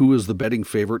and who is the betting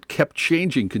favorite kept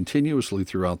changing continuously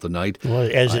throughout the night. Well,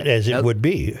 as it would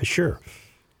be, sure.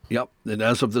 Yep. And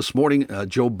as of this morning,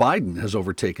 Joe Biden has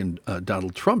overtaken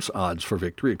Donald Trump's odds for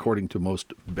victory, according to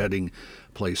most betting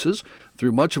places.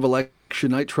 Through much of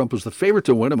election night, Trump was the favorite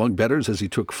to win among bettors as he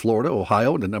took Florida,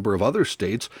 Ohio, and a number of other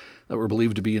states that were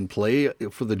believed to be in play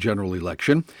for the general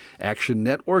election. Action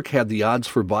Network had the odds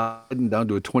for Biden down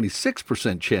to a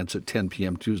 26% chance at 10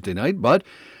 p.m. Tuesday night, but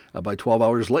by 12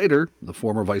 hours later, the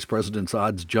former vice president's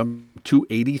odds jumped to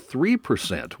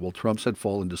 83%, while Trump's had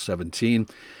fallen to 17%.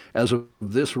 As of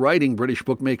this writing, British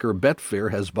bookmaker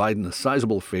Betfair has Biden a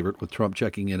sizable favorite, with Trump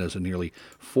checking in as a nearly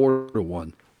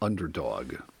 4-1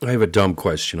 underdog. I have a dumb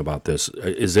question about this.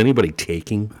 Is anybody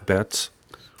taking bets?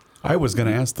 I was going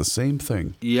to ask the same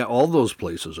thing. Yeah, all those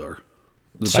places are.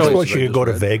 I suppose you could go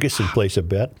to Vegas and place a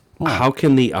bet. How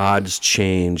can the odds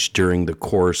change during the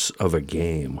course of a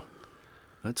game?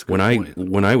 That's a good point.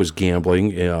 When I was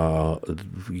gambling,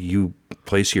 you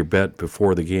place your bet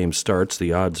before the game starts.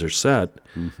 The odds are set,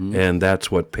 and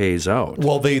that's what pays out.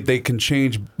 Well, they can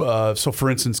change. So, for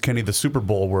instance, Kenny, the Super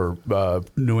Bowl where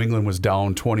New England was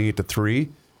down 28-3,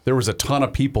 there was a ton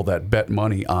of people that bet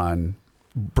money on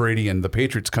Brady and the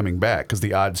Patriots coming back because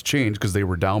the odds changed because they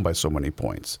were down by so many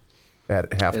points at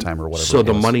halftime or whatever. So it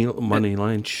the was. money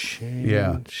line changed.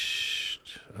 Yeah.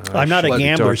 I'm not a Let's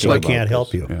gambler, talk so I about can't this.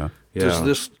 help you. Yeah. Yeah.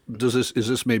 Is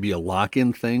this maybe a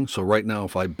lock-in thing? So right now,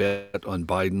 if I bet on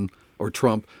Biden or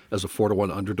Trump as a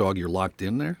 4-1 underdog, you're locked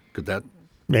in there? Could that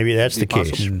Maybe that's be the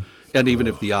case. possible? And even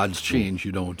if the odds change,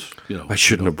 you don't. I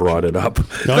shouldn't have brought it up.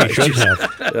 No, you shouldn't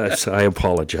have. I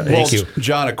apologize. Well, you.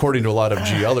 John, according to a lot of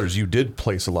GLers, you did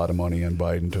place a lot of money on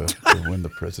Biden to win the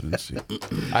presidency.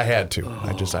 I had to.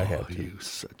 I had to. You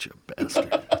such a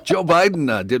bastard. Joe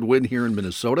Biden did win here in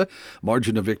Minnesota.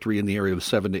 Margin of victory in the area of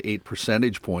 7 to 8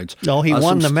 percentage points. No, he won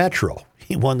some the metro.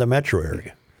 He won the metro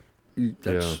area.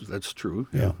 That's true.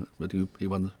 Yeah, but he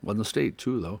won the state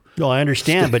too, though. No, I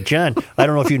understand, but John, I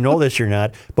don't know if you know this or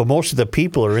not, but most of the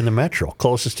people are in the metro,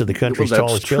 closest to the country's Well, that's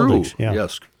tallest true. buildings. Yeah.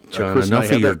 Yes, John, Chris and I enough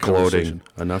had of your that gloating. conversation.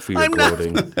 Enough of your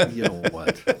gloating. You know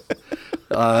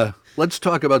what? Let's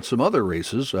talk about some other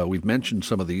races. We've mentioned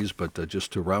some of these, but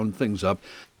just to round things up,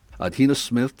 Tina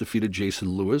Smith defeated Jason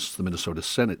Lewis, the Minnesota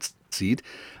Senate seat.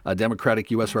 Democratic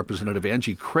U.S. Representative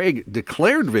Angie Craig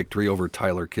declared victory over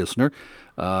Tyler Kistner.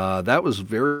 That was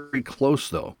very close,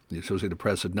 though. The Associated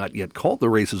Press had not yet called the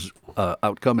race's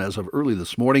outcome as of early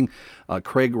this morning.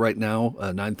 Craig right now,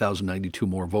 9,092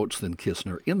 more votes than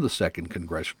Kistner in the 2nd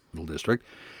Congressional District.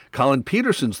 Colin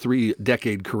Peterson's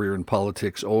 3-decade career in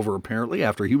politics over, apparently,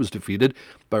 after he was defeated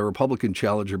by Republican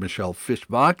challenger Michelle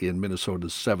Fischbach in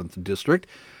Minnesota's 7th District.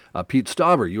 Pete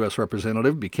Stauber, U.S.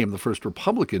 Representative, became the first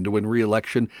Republican to win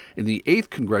re-election in the 8th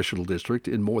Congressional District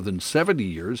in more than 70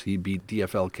 years. He beat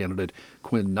DFL candidate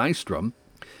Quinn Nystrom.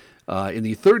 In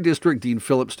the 3rd District, Dean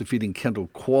Phillips defeating Kendall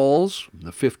Qualls. In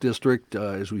the 5th District,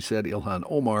 as we said, Ilhan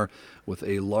Omar with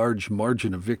a large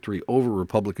margin of victory over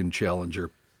Republican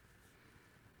challenger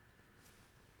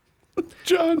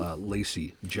John.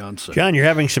 Lacey Johnson. John, you're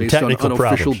having some Based technical on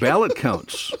unofficial problems. ballot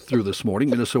counts through this morning,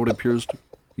 Minnesota appears to...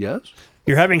 Yes?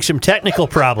 You're having some technical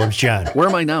problems, John. Where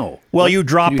am I now? Well, What? you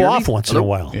drop Can you hear off me? once in a Hello?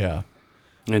 while. Yeah.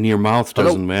 And your mouth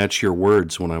doesn't Hello? match your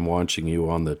words when I'm watching you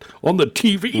on the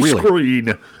TV Really? screen.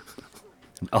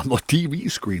 On the TV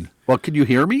screen. Well, can you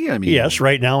hear me? I mean, Yes,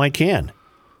 right now I can.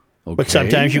 okay. But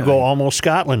sometimes you go almost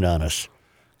Scotland on us.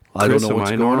 I don't Chris, know am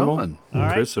what's I going normal? on. All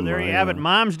right, Chris, so am there I, you have it.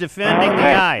 Mom's defending the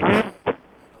guy.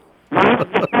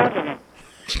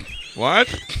 What?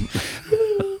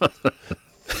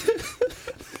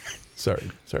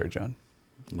 Sorry, John.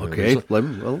 Okay.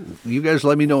 You guys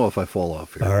let me know if I fall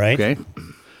off here. All right. Okay.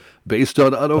 Based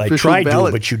on I unofficial tried to,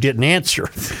 ballot. but you didn't answer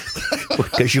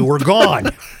because you were gone.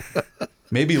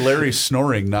 Maybe Larry's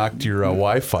snoring knocked your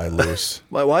Wi-Fi loose.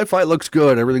 My Wi-Fi looks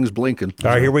good. Everything's blinking.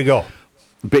 All right, here we go.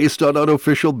 Based on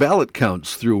unofficial ballot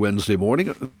counts through Wednesday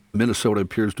morning, Minnesota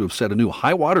appears to have set a new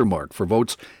high water mark for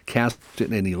votes cast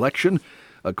in an election.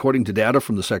 According to data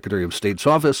from the Secretary of State's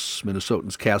office,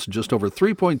 Minnesotans cast just over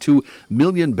 3.2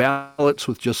 million ballots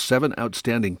with just 7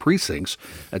 outstanding precincts.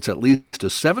 That's at least a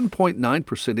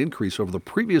 7.9% increase over the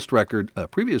previous record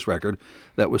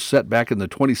that was set back in the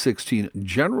 2016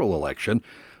 general election.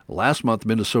 Last month,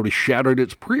 Minnesota shattered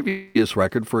its previous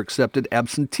record for accepted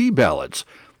absentee ballots.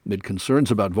 Amid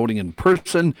concerns about voting in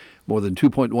person, more than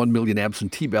 2.1 million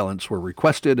absentee ballots were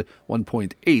requested,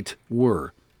 1.8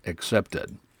 were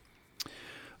accepted.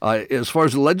 As far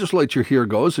as the legislature here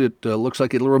goes, it looks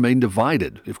like it'll remain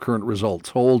divided if current results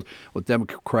hold, with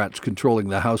Democrats controlling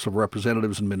the House of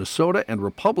Representatives in Minnesota and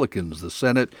Republicans the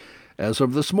Senate. As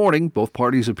of this morning, both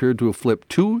parties appeared to have flipped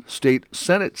 2 state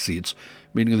Senate seats,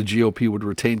 meaning the GOP would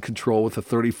retain control with a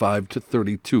 35 to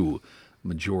 32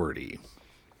 majority.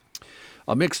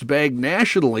 A mixed bag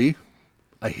nationally.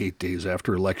 I hate days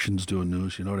after elections doing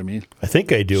news, you know what I mean? I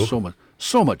think I do.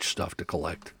 So much stuff to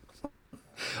collect.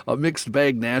 A mixed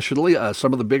bag nationally.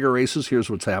 Some of the bigger races, here's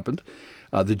what's happened.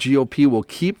 The GOP will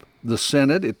keep the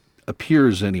Senate, it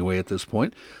appears anyway at this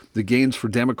point. The gains for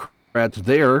Democrats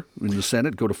there in the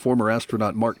Senate go to former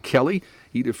astronaut Mark Kelly.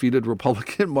 He defeated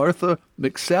Republican Martha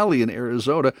McSally in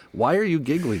Arizona. Why are you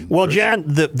giggling? Well, Chris? John,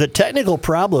 the technical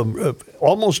problem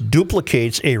almost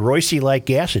duplicates a Royce-like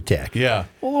gas attack. Yeah.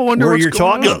 Oh, I wonder Where what's you're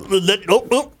going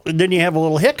talking, on. and then you have a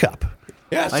little hiccup.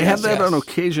 Yes, I have that on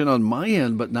occasion on my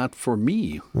end, but not for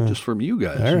me, just from you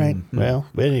guys. All right. Well,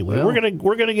 anyway, Well.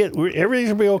 we're gonna get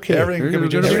everything's gonna be okay. Everything's gonna be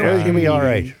just Everything's gonna be all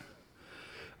right.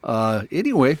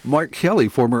 Anyway, Mark Kelly,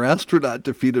 former astronaut,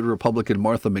 defeated Republican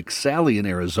Martha McSally in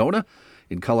Arizona.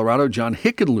 In Colorado, John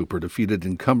Hickenlooper defeated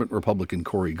incumbent Republican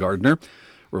Cory Gardner.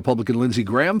 Republican Lindsey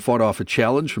Graham fought off a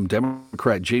challenge from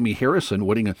Democrat Jamie Harrison,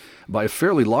 winning by a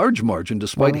fairly large margin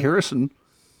despite Harrison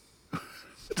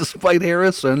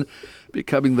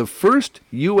becoming the first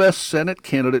U.S. Senate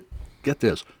candidate, get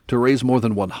this, to raise more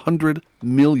than $100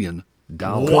 million.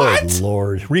 Good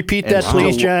Lord. Repeat that,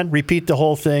 please, John. Repeat the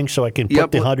whole thing so I can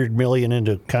put the $100 million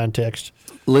into context.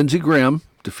 Lindsey Graham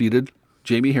defeated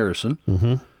Jamie Harrison,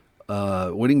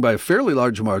 winning by a fairly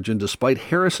large margin, despite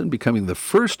Harrison becoming the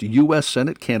first U.S.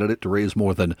 Senate candidate to raise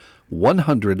more than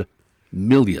 $100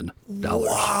 million.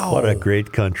 Wow. What a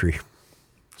great country.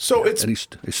 So it's... And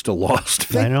he still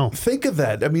lost. I know. Think of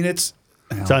that. I mean, it's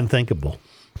unthinkable.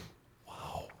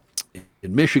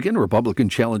 In Michigan, Republican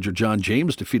challenger John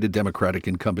James defeated Democratic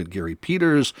incumbent Gary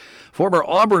Peters. Former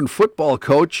Auburn football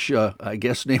coach, I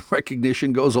guess name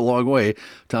recognition goes a long way,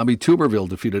 Tommy Tuberville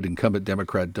defeated incumbent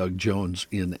Democrat Doug Jones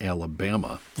in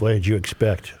Alabama. What did you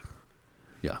expect?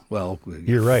 Yeah, well...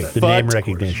 You're right, the name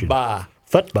recognition.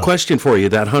 Football. Question for you,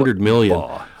 that $100 million,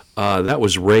 that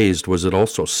was raised, was it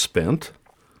also spent?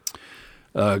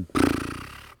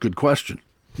 Good question.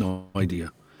 No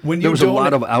idea. There was a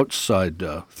lot of outside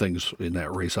things in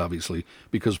that race, obviously,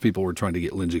 because people were trying to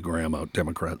get Lindsey Graham out,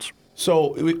 Democrats.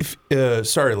 So,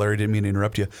 sorry, Larry, didn't mean to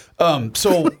interrupt you.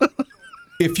 So,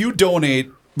 if you donate,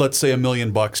 let's say, $1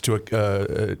 million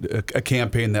to a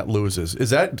campaign that loses,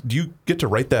 do you get to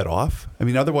write that off? I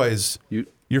mean, otherwise,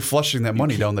 you're flushing that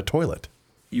money down the toilet.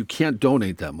 You can't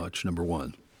donate that much. Number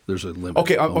one, there's a limit.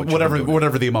 Okay,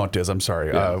 whatever the amount is. I'm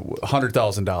sorry,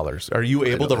 $100,000. Are you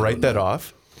able to write that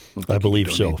off? I believe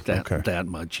so. That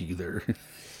much either.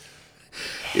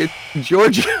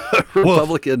 Georgia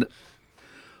Republican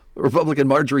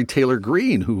Marjorie Taylor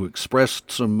Greene, who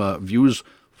expressed some views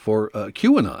for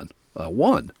QAnon,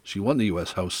 won. She won the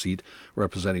U.S. House seat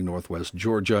representing Northwest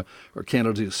Georgia. Her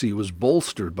candidacy was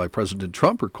bolstered by President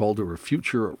Trump, who called her a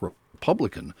future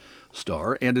Republican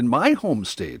star. And in my home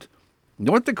state,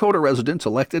 North Dakota residents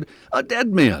elected a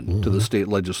dead man to the state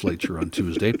legislature on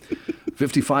Tuesday.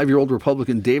 55-year-old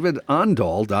Republican David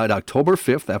Andal died October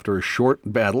 5th after a short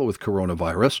battle with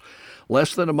coronavirus.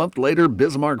 Less than a month later,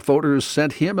 Bismarck voters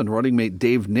sent him and running mate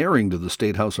Dave Naring to the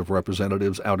State House of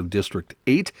Representatives out of District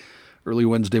 8. Early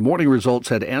Wednesday morning results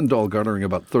had Andal garnering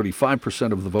about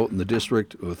 35% of the vote in the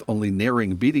district, with only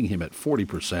Naring beating him at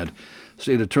 40%.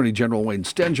 State Attorney General Wayne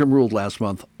Stenhjem ruled last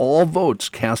month all votes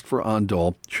cast for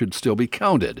Andal should still be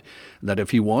counted, and that if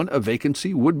he won, a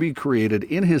vacancy would be created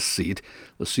in his seat.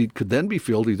 The seat could then be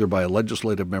filled either by a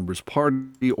legislative member's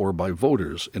party or by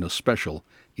voters in a special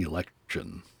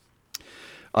election.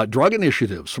 Drug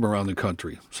initiatives from around the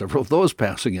country, several of those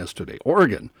passing yesterday.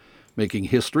 Oregon making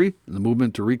history in the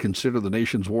movement to reconsider the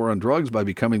nation's war on drugs by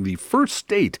becoming the first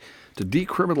state to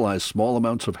decriminalize small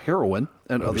amounts of heroin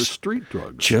and other street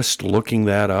drugs. Just looking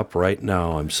that up right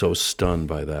now, I'm so stunned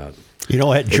by that. You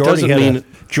know,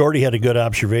 Jordy had a good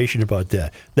observation about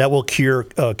that. That will cure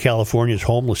California's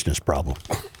homelessness problem.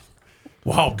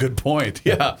 Wow, good point.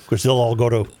 Yeah. Because they'll all go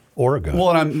to Oregon.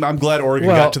 Well, and I'm glad Oregon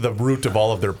got to the root of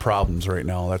all of their problems right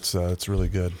now. That's really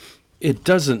good. It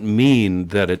doesn't mean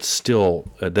that it's still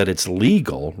that it's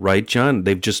legal, right, John?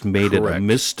 They've just made it a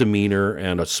misdemeanor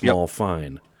and a small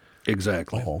fine.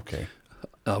 Exactly. Oh, okay.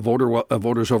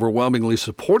 Voters overwhelmingly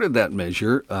supported that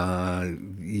measure.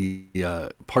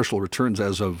 Partial returns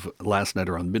as of last night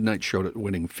around midnight showed it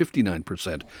winning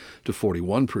 59% to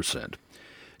 41%.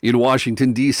 In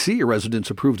Washington, D.C.,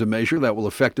 residents approved a measure that will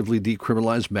effectively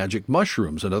decriminalize magic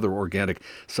mushrooms and other organic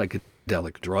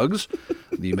psychedelic drugs.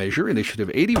 The measure,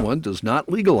 Initiative 81, does not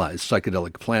legalize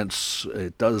psychedelic plants.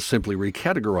 It does simply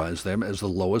recategorize them as the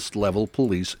lowest level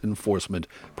police enforcement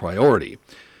priority.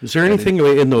 Is there anything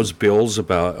in those bills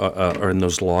about, or in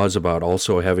those laws about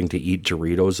also having to eat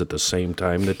Doritos at the same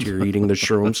time that you're eating the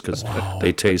shrooms because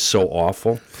they taste so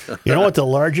awful? You know what the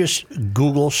largest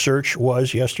Google search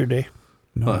was yesterday?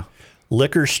 No.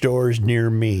 Liquor stores near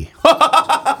me.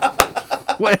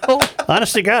 Well,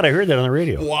 honest to God, I heard that on the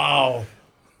radio. Wow.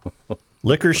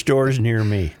 Liquor stores near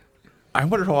me. I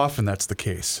wonder how often that's the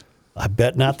case. I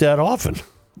bet not that often.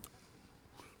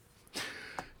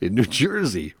 In New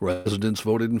Jersey, residents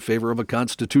voted in favor of a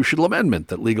constitutional amendment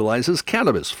that legalizes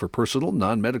cannabis for personal,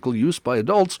 non-medical use by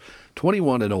adults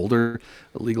 21 and older.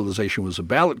 The legalization was a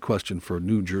ballot question for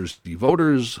New Jersey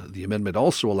voters. The amendment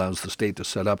also allows the state to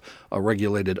set up a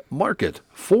regulated market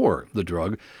for the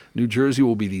drug. New Jersey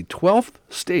will be the 12th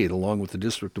state, along with the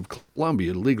District of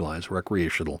Columbia, to legalize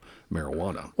recreational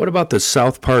marijuana. What about the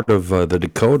south part of the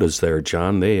Dakotas there,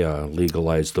 John? They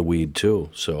legalized the weed, too.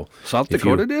 So South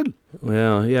Dakota did?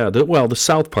 Well, yeah. The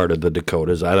south part of the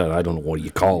Dakotas, I don't know what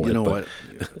you call it. You know but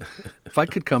what? If I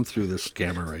could come through this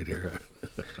scammer right here.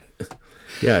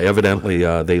 yeah, evidently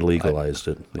they legalized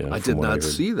it. Yeah, I from did what not heard.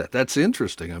 see that. That's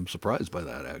interesting. I'm surprised by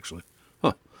that, actually.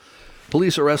 Huh.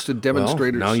 Police arrested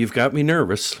demonstrators. Well, now you've got me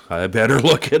nervous. I better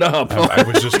look it up. I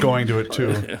was just going to it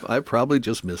too. I probably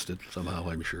just missed it somehow,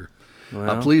 I'm sure.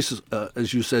 Police,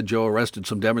 as you said, Joe, arrested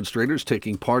some demonstrators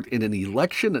taking part in an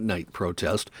election night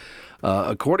protest.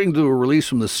 According to a release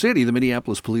from the city, the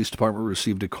Minneapolis Police Department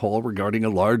received a call regarding a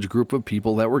large group of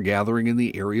people that were gathering in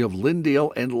the area of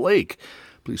Lyndale and Lake.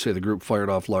 Police say the group fired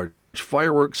off large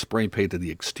fireworks, spray painted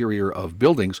the exterior of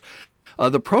buildings.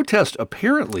 The protest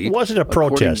apparently... It wasn't a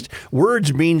protest.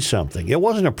 Words mean something. It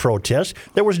wasn't a protest.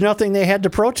 There was nothing they had to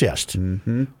protest.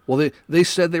 Mm-hmm. Well, they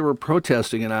said they were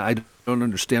protesting, and I don't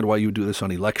understand why you would do this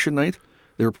on election night.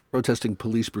 They were protesting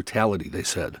police brutality, they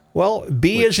said. Well,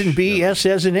 B as in B, S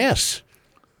as in S.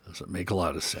 Doesn't make a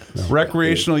lot of sense.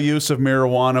 Recreational use of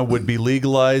marijuana would be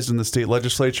legalized, and the state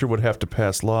legislature would have to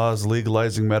pass laws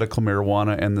legalizing medical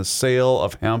marijuana and the sale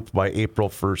of hemp by April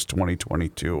 1st,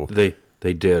 2022.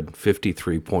 They did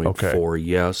 53.4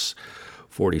 yes,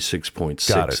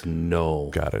 46.6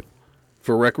 no. Got it.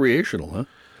 For recreational, huh?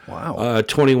 Wow.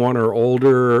 21 or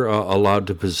older allowed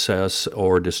to possess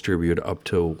or distribute up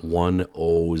to 1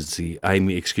 oz.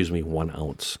 1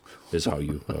 ounce is how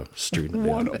you street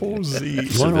 1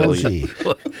 OZ. One OZ.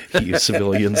 You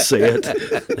civilians say it.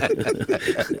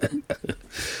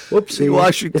 Whoopsie.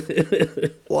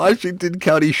 Washington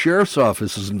County Sheriff's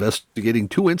Office is investigating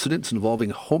 2 incidents involving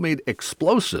homemade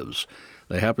explosives.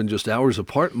 They happened just hours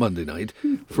apart Monday night.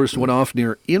 First went off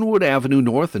near Inwood Avenue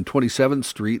North and 27th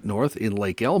Street North in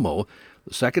Lake Elmo.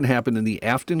 The second happened in the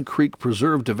Afton Creek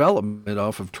Preserve development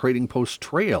off of Trading Post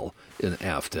Trail in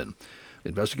Afton.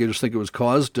 Investigators think it was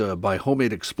caused by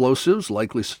homemade explosives,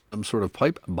 likely some sort of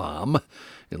pipe bomb.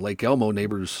 In Lake Elmo,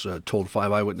 neighbors told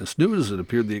 5 Eyewitness News it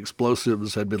appeared the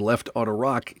explosives had been left on a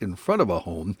rock in front of a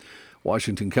home.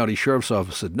 Washington County Sheriff's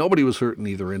Office said nobody was hurt in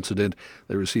either incident.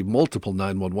 They received multiple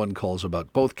 911 calls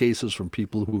about both cases from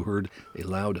people who heard a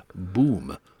loud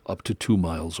boom up to 2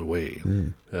 miles away.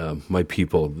 My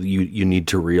people, you need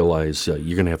to realize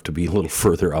you're going to have to be a little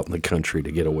further out in the country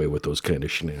to get away with those kind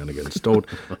of shenanigans.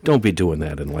 Don't be doing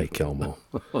that in Lake Elmo.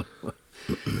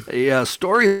 A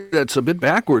story that's a bit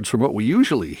backwards from what we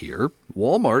usually hear.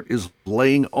 Walmart is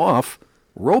laying off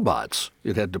robots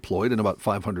it had deployed in about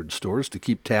 500 stores to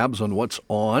keep tabs on what's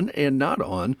on and not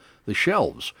on the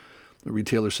shelves. The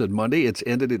retailer said Monday it's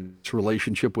ended its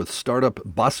relationship with startup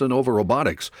Bossa Nova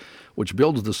Robotics, which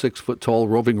builds the 6-foot-tall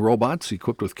roving robots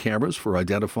equipped with cameras for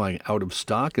identifying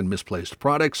out-of-stock and misplaced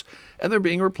products, and they're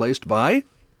being replaced by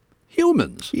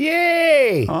humans.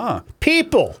 Yay!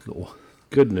 People.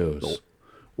 Good news.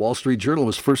 Wall Street Journal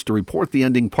was first to report the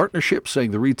ending partnership,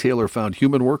 saying the retailer found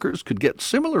human workers could get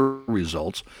similar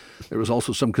results. There was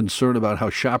also some concern about how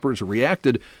shoppers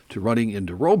reacted to running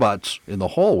into robots in the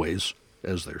hallways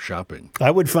as they're shopping.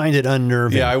 I would find it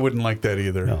unnerving. Yeah, I wouldn't like that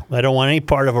either. No, I don't want any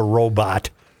part of a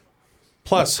robot.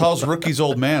 Plus, how's Rookie's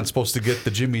old man supposed to get the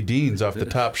Jimmy Deans off the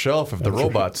top shelf if the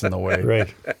robot's in the way?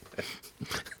 Right.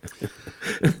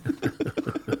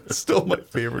 Still my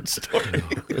favorite story.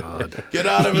 Oh, God. Get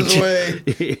out of his way.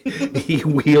 He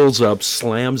wheels up,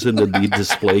 slams into the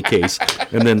display case,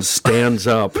 and then stands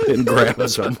up and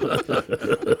grabs them.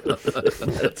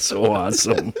 That's so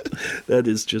awesome. That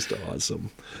is just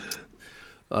awesome.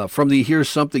 From the Here's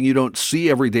Something You Don't See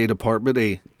Every Day department,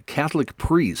 a Catholic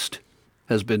priest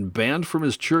has been banned from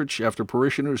his church after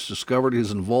parishioners discovered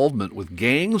his involvement with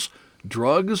gangs,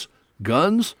 drugs,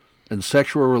 guns, and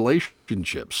sexual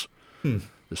relationships.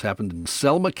 This happened in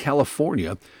Selma,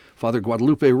 California. Father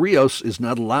Guadalupe Rios is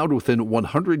not allowed within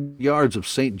 100 yards of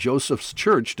St. Joseph's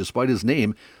Church, despite his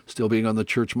name still being on the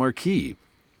church marquee.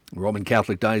 The Roman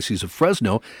Catholic Diocese of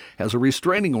Fresno has a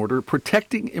restraining order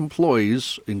protecting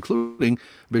employees, including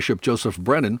Bishop Joseph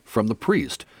Brennan, from the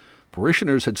priest.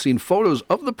 Parishioners had seen photos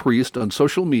of the priest on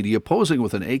social media posing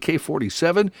with an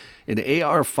AK-47, an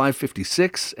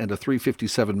AR-556, and a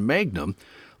 .357 Magnum.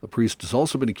 The priest has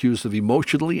also been accused of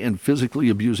emotionally and physically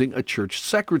abusing a church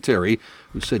secretary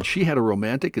who said she had a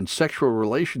romantic and sexual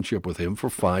relationship with him for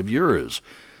 5 years.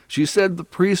 She said the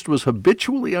priest was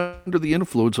habitually under the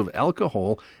influence of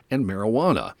alcohol and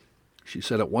marijuana. She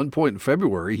said at one point in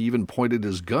February he even pointed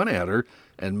his gun at her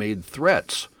and made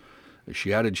threats.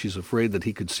 She added she's afraid that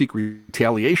he could seek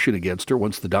retaliation against her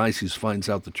once the diocese finds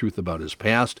out the truth about his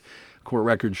past. Court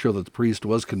records show that the priest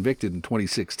was convicted in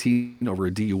 2016 over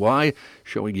a DUI,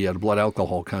 showing he had blood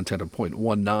alcohol content of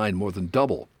 .19, more than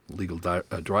double the legal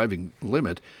driving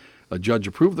limit. A judge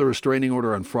approved the restraining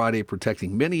order on Friday,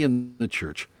 protecting many in the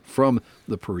church from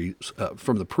the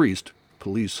priest.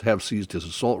 Police have seized his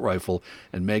assault rifle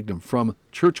and Magnum from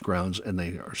church grounds, and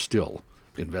they are still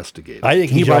investigating. I think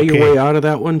Can you he's buy okay. your way out of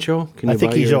that one, Joe? Can I you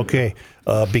think buy he's your- okay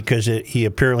because he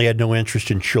apparently had no interest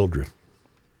in children.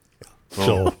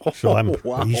 So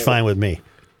he's fine with me.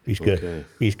 He's good. Okay.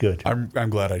 He's good. I'm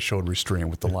glad I showed restraint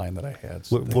with the line that I had.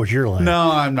 So What was your line?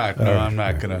 no, I'm not. No, I'm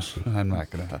not gonna. I'm not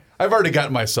gonna. I've already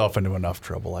gotten myself into enough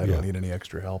trouble. I don't need any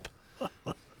extra help.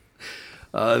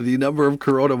 The number of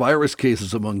coronavirus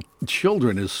cases among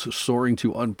children is soaring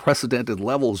to unprecedented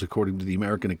levels, according to the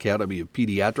American Academy of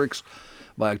Pediatrics.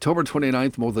 By October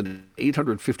 29th, more than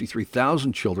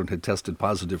 853,000 children had tested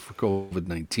positive for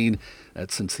COVID-19.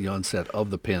 That's since the onset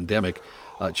of the pandemic.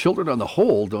 Children on the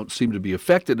whole don't seem to be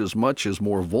affected as much as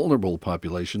more vulnerable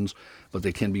populations, but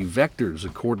they can be vectors,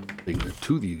 according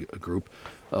to the group,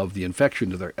 of the infection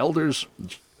to their elders.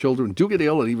 Children do get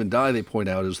ill and even die, they point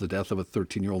out, as the death of a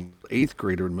 13-year-old 8th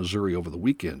grader in Missouri over the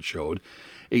weekend showed.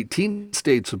 18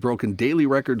 states have broken daily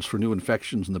records for new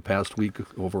infections in the past week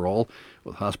overall,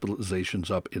 with hospitalizations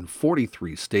up in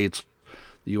 43 states.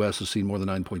 The U.S. has seen more than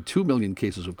 9.2 million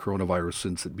cases of coronavirus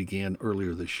since it began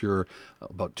earlier this year.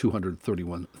 About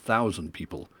 231,000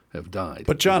 people have died.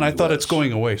 But John, in I the thought US. it's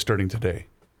going away starting today,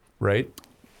 right?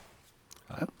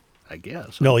 I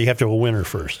guess. No, you have to have a winner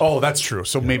first. Oh, that's true.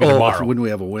 So maybe tomorrow. when we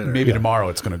have a winner. Maybe tomorrow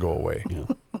it's going to go away. You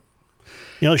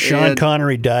know, Sean And-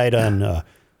 Connery died on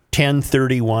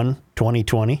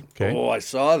 10/31/2020. Okay. Oh, I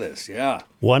saw this. Yeah.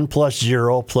 1 plus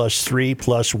 0 plus 3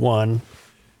 plus 1,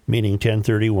 meaning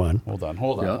 10/31, Hold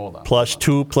on. Yeah. plus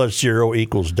 2 plus 0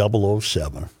 equals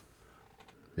 007.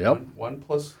 Yep. 1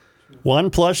 plus 1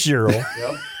 plus 0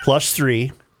 plus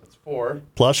 3 that's 4,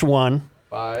 plus 1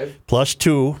 5, plus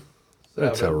 2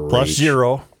 That's a plus Reach.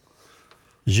 0,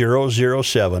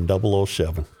 007,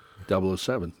 007.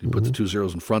 007. You put the two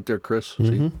zeros in front there, Chris. See?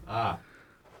 Isn't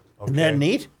that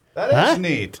neat? That is Huh?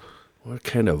 neat. What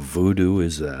kind of voodoo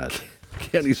is that?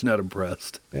 Kenny's not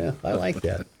impressed. Yeah, I like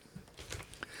that.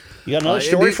 You got another Andy-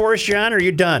 story for us, John, or are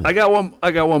you done? I got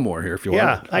one more here if you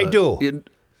Yeah, want. I do.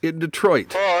 In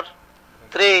Detroit. 4,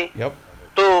 3, Yep.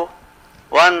 2,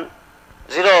 1,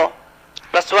 0,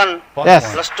 plus 1,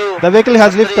 Yes. plus 2. The vehicle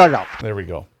has plus lifted 3. off. There we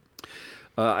go.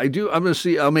 I'm going to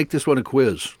see. I'll make this one a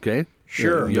quiz. Okay.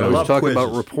 Sure. You I always love talk about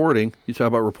quizzes. reporting. You talk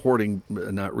about reporting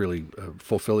not really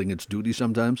fulfilling its duty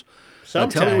sometimes. Tell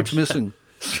me what's Sometimes. missing.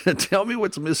 Tell me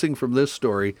what's missing from this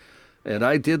story. And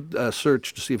I did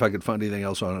search to see if I could find anything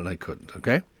else on it, and I couldn't.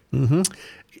 Okay. Mm-hmm.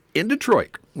 In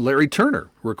Detroit, Larry Turner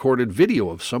recorded video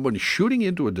of someone shooting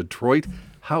into a Detroit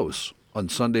house on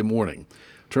Sunday morning.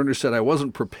 Turner said, "I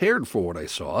wasn't prepared for what I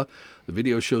saw." The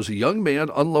video shows a young man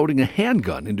unloading a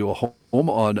handgun into a home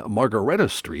on Margaretta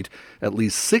Street. At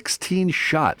least 16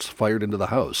 shots fired into the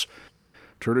house.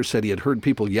 Turner said he had heard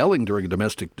people yelling during a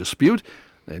domestic dispute,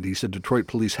 and he said Detroit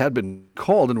police had been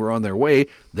called and were on their way.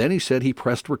 Then he said he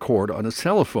pressed record on his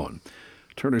telephone.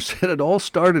 Turner said it all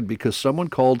started because someone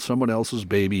called someone else's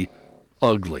baby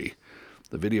ugly.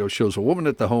 The video shows a woman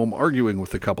at the home arguing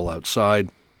with the couple outside.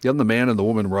 Then the man and the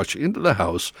woman rush into the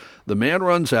house. The man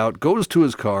runs out, goes to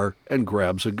his car, and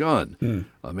grabs a gun.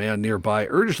 A man nearby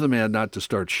urged the man not to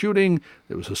start shooting.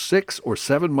 There was a 6 or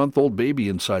 7 month old baby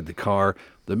inside the car.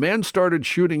 The man started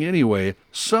shooting anyway.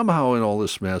 Somehow in all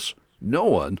this mess, no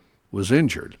one was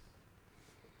injured.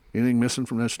 Anything missing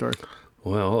from that story?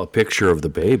 Well, a picture of the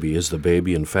baby. Is the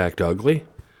baby in fact ugly?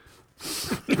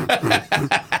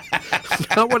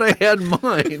 Not what I had in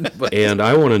mind, but And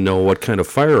I want to know what kind of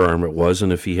firearm it was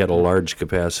and if he had a large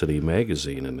capacity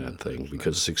magazine in that thing,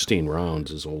 because 16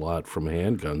 rounds is a lot from a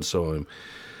handgun, so I'm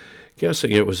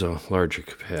guessing it was a larger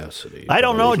capacity. I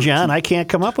don't know, John. I can't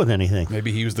come up with anything.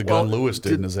 Maybe he used the gun Lewis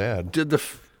did in his ad. did the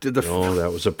No,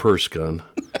 that was a purse gun.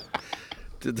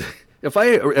 if I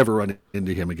ever run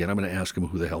into him again, I'm going to ask him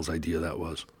who the hell's idea that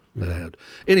was that I had.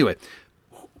 Anyway,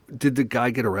 did the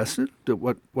guy get arrested?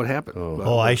 What happened?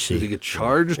 Oh, I see. Did he get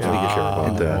charged? Did he get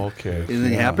about that. Okay.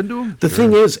 anything happen to him? The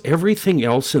thing is, everything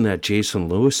else in that Jason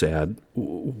Lewis ad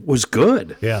was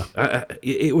good. Yeah.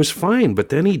 It was fine, but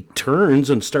then he turns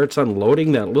and starts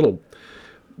unloading that little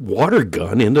water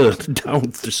gun into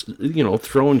down,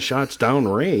 throwing shots down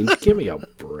range. Give me a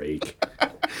break.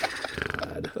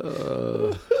 God.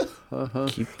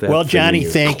 Keep that Well, thing Johnny, in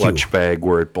your thank you. clutch bag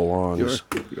where it belongs.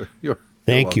 You're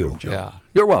Thank you. welcome, Joe. Yeah.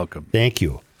 You're welcome. Thank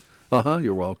you.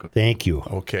 You're welcome. Thank you.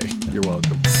 Okay. You're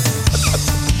welcome.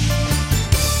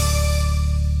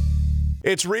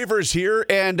 It's Reavers here,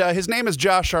 and his name is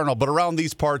Josh Arnold, but around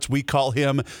these parts, we call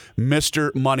him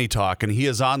Mr. Money Talk, and he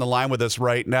is on the line with us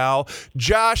right now.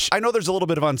 Josh, I know there's a little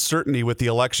bit of uncertainty with the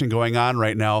election going on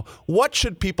right now. What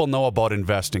should people know about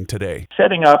investing today?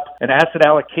 Setting up an asset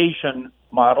allocation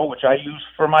model, which I use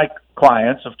for my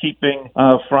clients, of keeping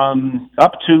from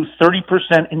up to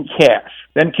 30% in cash,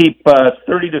 then keep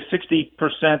 30 to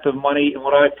 60% of money in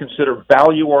what I consider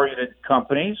value-oriented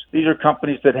companies. These are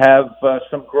companies that have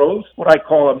some growth, what I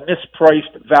call a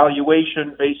mispriced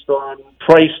valuation based on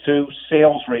price to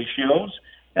sales ratios,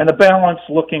 and the balance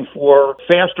looking for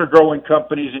faster-growing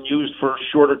companies and used for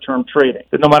shorter-term trading.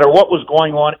 But no matter what was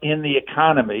going on in the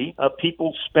economy,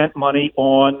 people spent money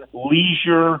on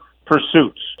leisure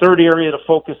pursuits. Third area to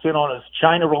focus in on is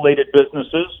China-related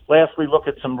businesses. Lastly, look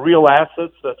at some real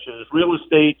assets such as real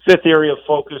estate. Fifth area of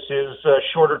focus is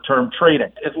shorter-term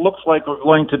trading. It looks like we're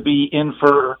going to be in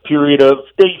for a period of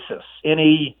stasis.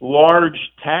 Any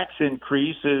large tax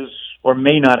increases or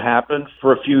may not happen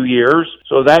for a few years.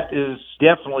 So that is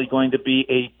definitely going to be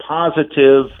a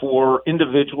positive for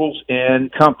individuals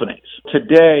and companies.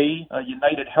 Today,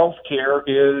 United Healthcare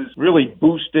is really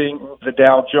boosting the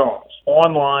Dow Jones.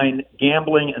 Online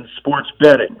gambling and sports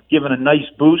betting, given a nice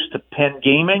boost to Penn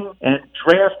Gaming and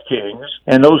DraftKings,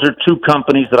 and those are two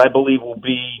companies that I believe will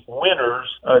be winners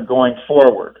going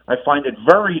forward. I find it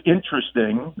very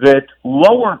interesting that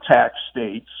lower tax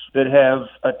states that have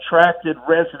attracted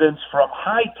residents from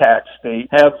high tax states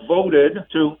have voted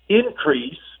to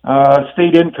increase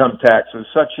state income taxes,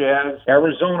 such as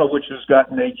Arizona, which has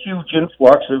gotten a huge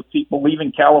influx of people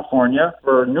leaving California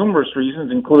for numerous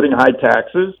reasons, including high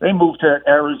taxes. They moved to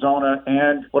Arizona,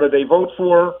 and what do they vote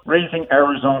for? Raising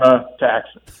Arizona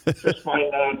taxes. Just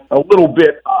find that a little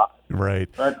bit odd. Right.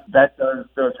 But that does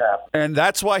happen. And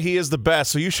that's why he is the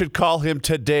best. So you should call him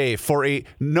today for a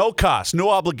no-cost,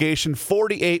 no-obligation,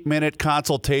 48-minute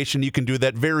consultation. You can do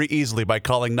that very easily by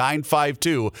calling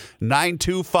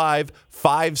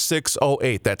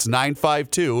 952-925-5608. That's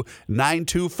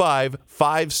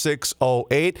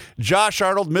 952-925-5608. Josh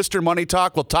Arnold, Mr. Money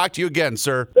Talk. We'll talk to you again,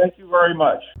 sir. Thank you very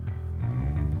much.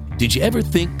 Did you ever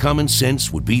think common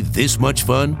sense would be this much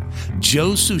fun?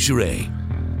 Joe Soucheray.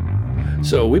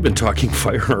 So we've been talking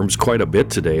firearms quite a bit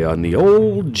today on the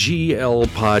old GL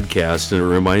podcast, and it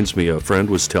reminds me, a friend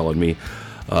was telling me,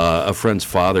 a friend's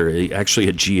father, actually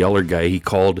a GLer guy, he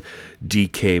called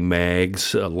DK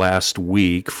Mags last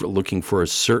week looking for a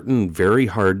certain very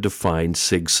hard-to-find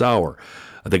Sig Sauer.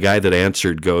 The guy that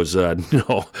answered goes,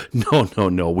 no,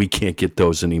 we can't get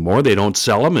those anymore. They don't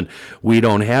sell them, and we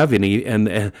don't have any. And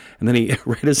then he,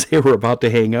 right as they were about to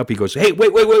hang up, he goes, hey,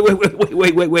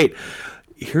 wait.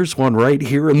 Here's one right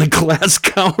here in the glass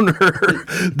counter.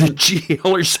 The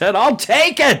GLer said, I'll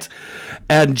take it.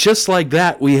 And just like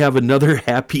that, we have another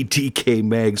happy DK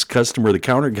Mags customer. The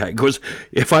counter guy goes,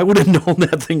 if I would have known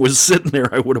that thing was sitting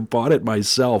there, I would have bought it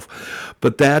myself.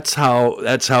 But that's how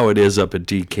it is up at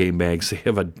DK Mags. They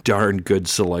have a darn good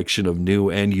selection of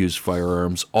new and used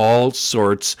firearms, all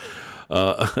sorts,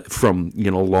 from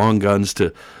long guns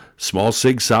to small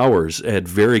Sig Sauers at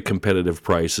very competitive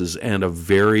prices, and a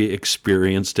very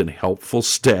experienced and helpful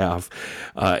staff,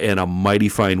 and a mighty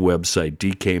fine website,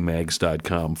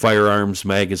 dkmags.com. Firearms,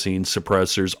 magazines,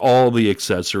 suppressors, all the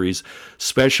accessories,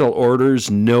 special orders,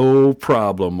 no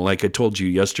problem. Like I told you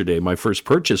yesterday, my first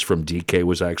purchase from DK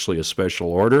was actually a special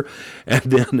order, and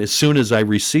then as soon as I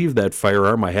received that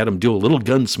firearm, I had them do a little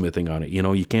gunsmithing on it.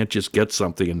 You can't just get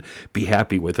something and be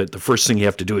happy with it. The first thing you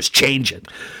have to do is change it.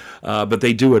 But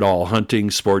they do it all: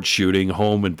 hunting, sports shooting,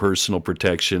 home and personal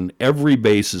protection. Every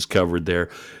base is covered there.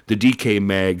 The DK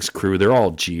Mags crew, they're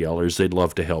all GLers. They'd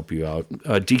love to help you out.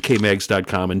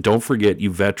 DKMags.com. And don't forget,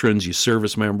 you veterans, you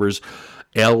service members,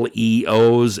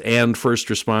 LEOs, and first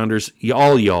responders,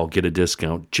 y'all get a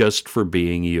discount just for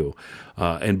being you.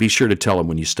 And be sure to tell them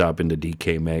when you stop into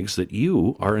DK Mags that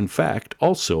you are, in fact,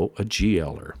 also a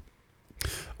GLer.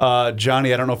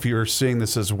 Johnny, I don't know if you're seeing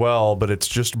this as well, but it's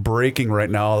just breaking right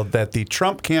now that the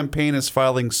Trump campaign is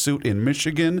filing suit in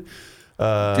Michigan.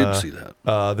 Did see that.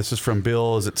 This is from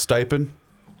Bill, is it Stipin?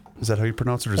 Is that how you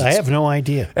pronounce it? I have no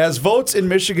idea. As votes in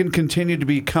Michigan continue to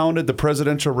be counted, the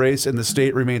presidential race in the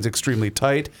state remains extremely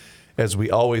tight. As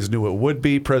we always knew it would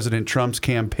be, President Trump's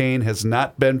campaign has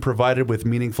not been provided with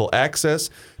meaningful access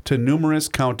to numerous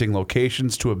counting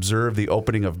locations to observe the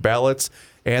opening of ballots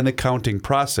and the counting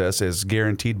process as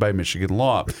guaranteed by Michigan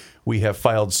law. We have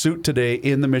filed suit today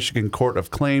in the Michigan Court of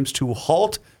Claims to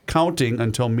halt counting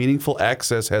until meaningful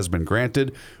access has been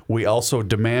granted. We also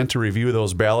demand to review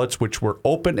those ballots which were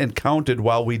opened and counted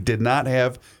while we did not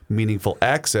have meaningful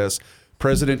access.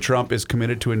 President Trump is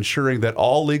committed to ensuring that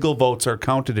all legal votes are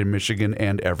counted in Michigan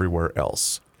and everywhere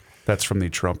else. That's from the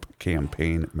Trump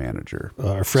campaign manager.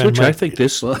 Our friend Such, Mike, I think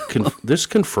this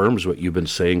confirms what you've been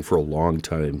saying for a long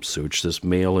time, Such. This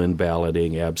mail-in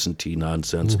balloting, absentee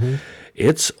nonsense.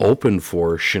 It's open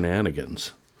for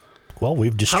shenanigans. well,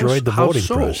 we've destroyed the voting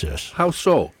process. How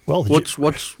so? Well, what's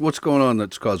going on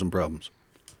that's causing problems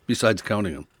besides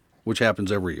counting them, which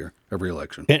happens every year, every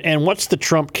election? And what's the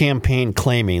Trump campaign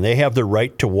claiming? They have the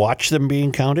right to watch them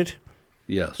being counted?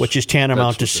 Yes. Which is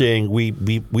tantamount to That's what saying we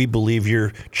believe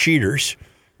you're cheaters,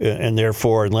 and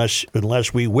therefore,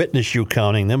 unless we witness you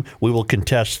counting them, we will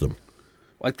contest them.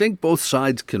 I think both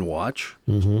sides can watch.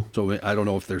 So I don't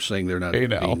know if they're saying they're not Hey,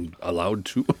 now. being allowed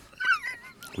to.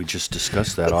 We just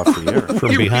discussed that off the air.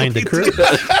 From behind the curtain.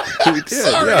 We did.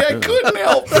 Sorry, I couldn't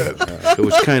help it. It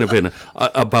was kind of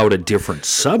about a different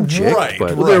subject. Right,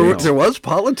 but, right. you know. There was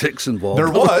politics involved. There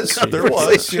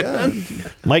was, yeah.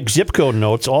 Mike Zipko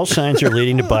notes all signs are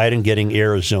leading to Biden getting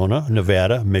Arizona,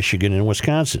 Nevada, Michigan, and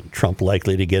Wisconsin. Trump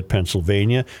likely to get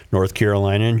Pennsylvania, North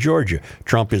Carolina, and Georgia.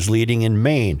 Trump is leading in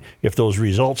Maine. If those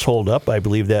results hold up, I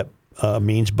believe that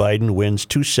means Biden wins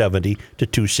 270 to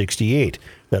 268.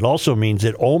 That also means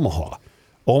that Omaha,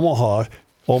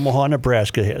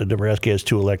 Nebraska has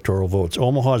 2 electoral votes.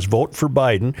 Omaha's vote for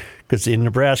Biden, because in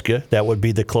Nebraska, that would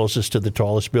be the closest to the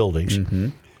tallest buildings.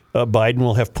 Biden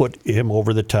will have put him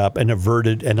over the top and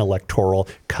averted an electoral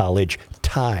college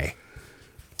tie.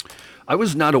 I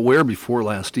was not aware before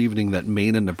last evening that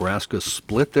Maine and Nebraska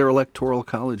split their electoral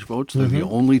college votes. They're the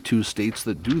only 2 states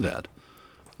that do that.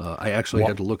 I actually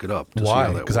had to look it up to see how Why?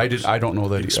 that Because works. I don't know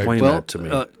that. Explain Well, that to me.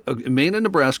 Maine and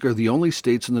Nebraska are the only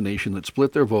states in the nation that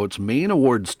split their votes. Maine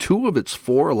awards 2 of its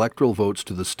 4 electoral votes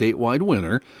to the statewide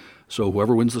winner. So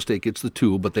whoever wins the state gets the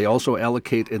 2, but they also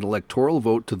allocate an electoral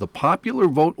vote to the popular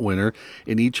vote winner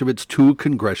in each of its 2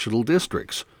 congressional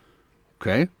districts.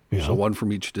 Okay? So 1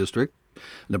 from each district.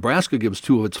 Nebraska gives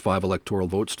 2 of its 5 electoral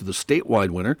votes to the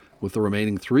statewide winner, with the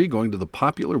remaining 3 going to the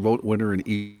popular vote winner in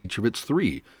each of its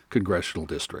 3 congressional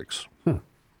districts, All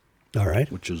right.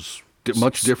 which is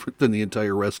much different than the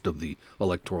entire rest of the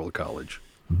electoral college.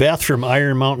 Beth from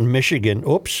Iron Mountain, Michigan.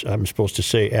 Oops, I'm supposed to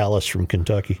say Alice from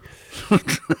Kentucky.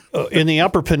 In the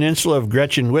Upper Peninsula of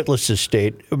Gretchen Whitlass's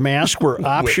state, masks were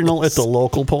optional at the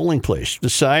local polling place. The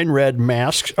sign read,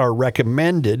 "Masks are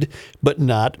recommended, but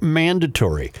not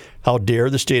mandatory." How dare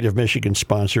the state of Michigan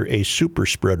sponsor a super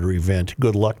spreader event?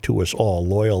 Good luck to us all.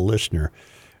 Loyal listener,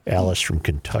 Alice from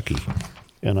Kentucky.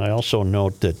 And I also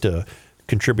note that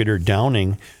contributor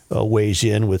Downing weighs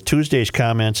in with Tuesday's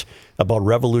comments about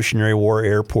Revolutionary War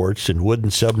airports and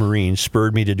wooden submarines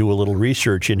spurred me to do a little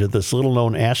research into this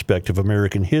little-known aspect of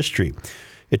American history.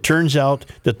 It turns out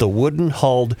that the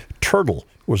wooden-hulled Turtle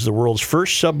was the world's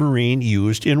first submarine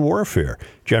used in warfare.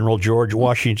 General George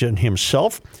Washington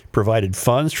himself provided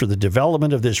funds for the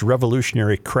development of this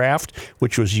revolutionary craft,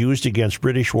 which was used against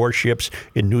British warships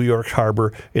in New York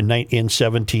Harbor in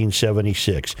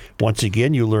 1776. Once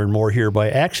again, you learn more here by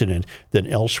accident than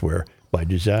elsewhere by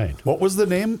design. What was the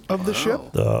name of the ship?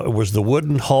 It was the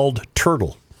wooden-hulled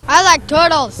Turtle. I like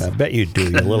turtles. I bet you do,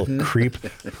 you little creep.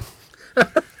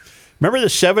 Remember the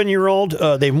 7-year-old?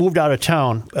 They moved out of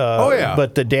town. Yeah.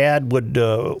 But the dad would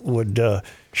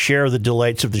share the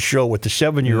delights of the show with the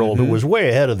 7-year-old who was way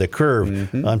ahead of the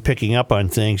curve on picking up on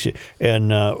things.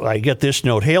 And I get this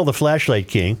note: "Hail the Flashlight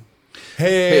King."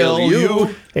 Hail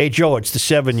you. Hey, Joe, it's the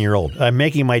 7-year-old. I'm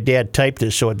making my dad type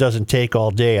this so it doesn't take all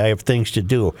day. I have things to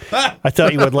do. I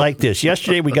thought you would like this.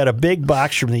 Yesterday, we got a big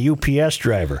box from the UPS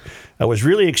driver. I was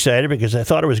really excited because I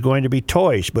thought it was going to be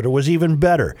toys, but it was even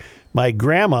better. My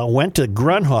grandma went to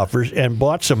Grunhofer's and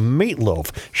bought some meatloaf.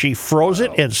 She froze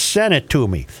it and sent it to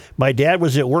me. My dad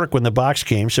was at work when the box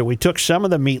came, so we took some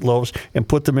of the meatloaves and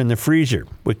put them in the freezer.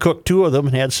 We cooked 2 of them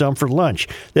and had some for lunch.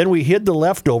 Then we hid the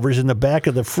leftovers in the back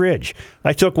of the fridge.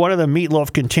 I took one of the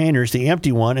meatloaf containers, the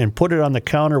empty one, and put it on the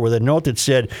counter with a note that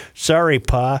said, "Sorry,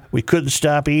 Pa, we couldn't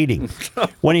stop eating."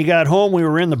 When he got home, we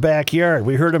were in the backyard.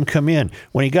 We heard him come in.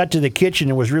 When he got to the kitchen,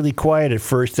 it was really quiet at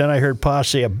first. Then I heard Pa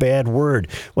say a bad word.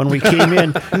 When he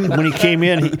came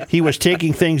in, he was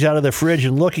taking things out of the fridge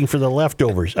and looking for the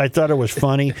leftovers. I thought it was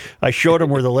funny. I showed him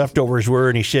where the leftovers were,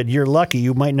 and he said, "You're lucky.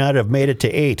 You might not have made it to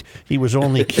 8." He was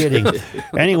only kidding.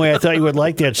 Anyway, I thought you would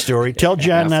like that story. Tell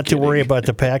John not to worry about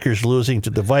the Packers losing to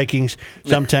the Vikings.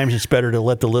 Sometimes it's better to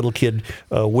let the little kid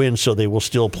win so they will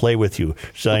still play with you.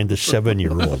 Signed, the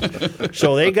 7-year-old.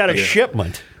 So they got a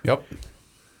shipment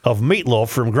of meatloaf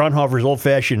from Grunhofer's Old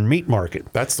Fashioned Meat Market.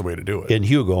 That's the way to do it. In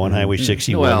Hugo on Highway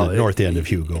 61, Well, the north end of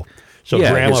Hugo. So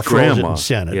yeah, Grandma his froze it grandma. and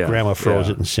sent it. Yeah, Grandma froze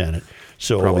yeah. it and sent it.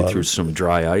 So Probably threw some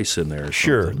dry ice in there. Or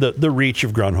sure, something. the reach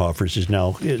of Grunhofer's is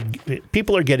now,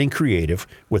 people are getting creative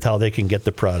with how they can get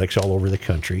the products all over the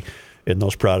country. And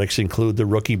those products include the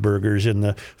rookie burgers and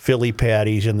the Philly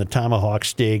patties and the tomahawk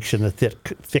steaks and the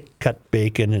thick cut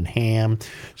bacon and ham,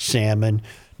 salmon,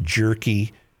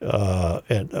 jerky,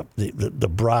 and the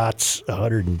brats,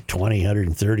 120,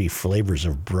 130 flavors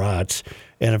of brats.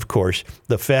 And, of course,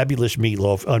 the fabulous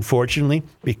meatloaf. Unfortunately,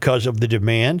 because of the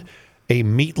demand, a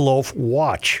meatloaf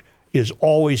watch is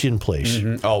always in place.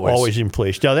 Mm-hmm, always in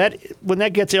place. Now, when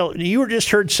that gets out, you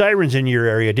just heard sirens in your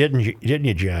area, didn't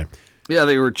you, John? Yeah,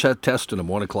 they were testing them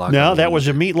 1 o'clock. No, that was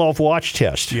a meatloaf watch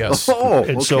test. Yes. Oh,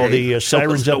 And so the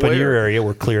sirens up in your area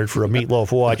were cleared for a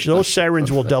meatloaf watch. Those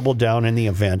sirens will double down in the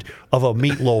event of a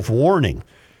meatloaf warning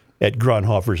at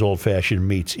Grunhofer's Old Fashioned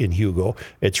Meats in Hugo.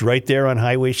 It's right there on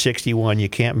Highway 61. You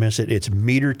can't miss it. It's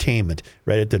Meatertainment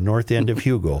right at the north end of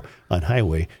Hugo on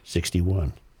Highway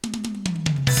 61.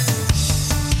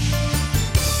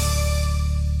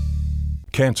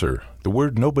 Cancer, the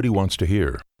word nobody wants to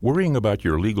hear. Worrying about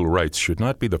your legal rights should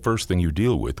not be the first thing you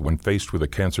deal with when faced with a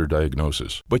cancer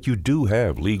diagnosis. But you do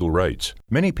have legal rights.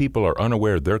 Many people are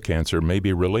unaware their cancer may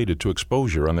be related to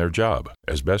exposure on their job.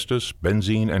 Asbestos,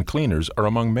 benzene, and cleaners are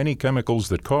among many chemicals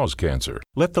that cause cancer.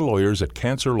 Let the lawyers at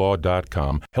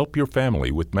cancerlaw.com help your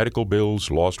family with medical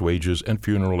bills, lost wages, and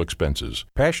funeral expenses.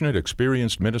 Passionate,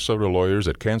 experienced Minnesota lawyers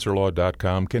at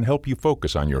cancerlaw.com can help you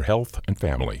focus on your health and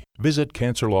family. Visit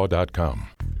cancerlaw.com.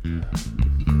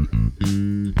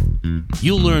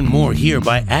 You'll learn more here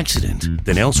by accident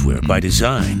than elsewhere by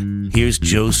design. Here's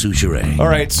Joe Souchere. All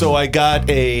right, so I got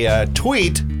a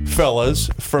tweet, fellas,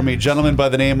 from a gentleman by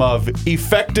the name of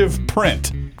Effective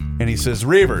Print. And he says,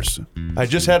 Reavers, I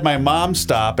just had my mom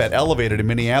stop at Elevated in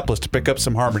Minneapolis to pick up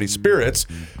some Harmony Spirits.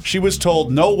 She was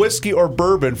told no whiskey or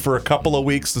bourbon for a couple of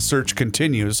weeks. The search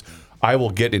continues. I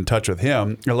will get in touch with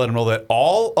him and let him know that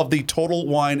all of the Total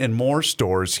Wine and More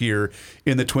stores here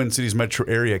in the Twin Cities metro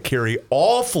area carry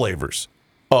all flavors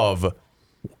of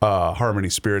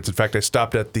Harmony Spirits. In fact, I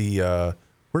stopped at the,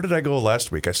 where did I go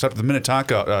last week? I stopped at the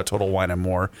Minnetonka Total Wine and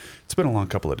More. It's been a long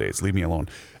couple of days. Leave me alone.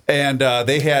 And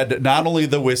they had not only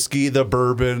the whiskey, the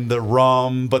bourbon, the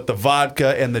rum, but the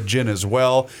vodka and the gin as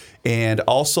well. And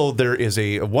also there is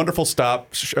a wonderful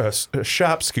shop,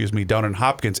 down in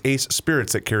Hopkins, Ace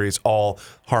Spirits, that carries all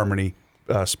Harmony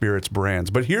Spirits brands.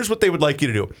 But here's what they would like you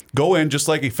to do. Go in, just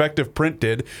like Effective Print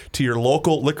did, to your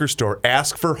local liquor store.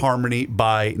 Ask for Harmony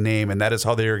by name, and that is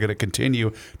how they are going to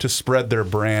continue to spread their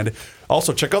brand.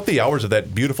 Also, check out the hours of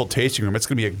that beautiful tasting room. It's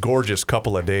going to be a gorgeous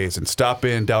couple of days. And stop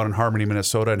in down in Harmony,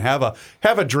 Minnesota, and have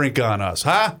a drink on us.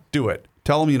 Huh? Do it.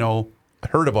 Tell them, I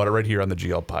heard about it right here on the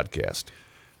GL podcast.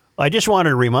 I just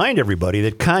wanted to remind everybody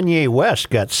that Kanye West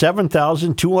got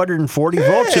 7,240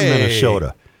 votes in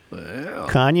Minnesota. Well.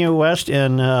 Kanye West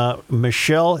and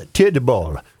Michelle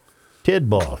Tidball.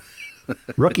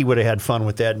 Rookie would have had fun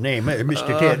with that name,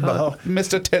 Mr. Tidball.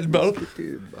 Mr.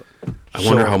 Tidball. I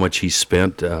wonder how much he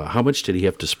spent. How much did he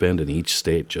have to spend in each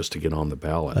state just to get on the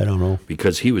ballot? I don't know.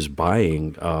 Because he was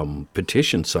buying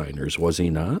petition signers, was he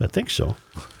not? I think so.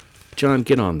 John,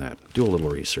 get on that. Do a little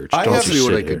research. Don't see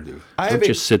what I can do. Don't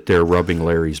just sit there rubbing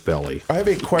Larry's belly. I have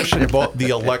a question about the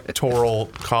Electoral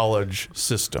College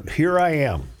system. Here I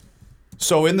am.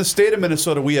 So in the state of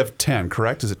Minnesota, we have 10,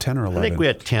 correct? Is it 10 or 11? I think we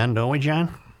had 10, don't we,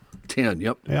 John? 10,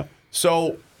 yep.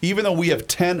 So even though we have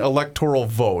 10 electoral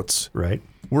votes, right,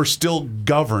 we're still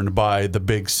governed by the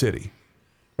big city,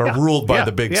 or ruled by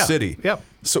the big city. Yep.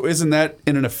 So isn't that,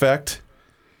 in effect,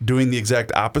 doing the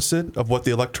exact opposite of what the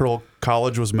Electoral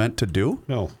College was meant to do?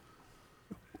 No.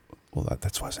 Well,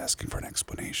 that's why I was asking for an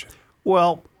explanation.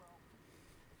 Well,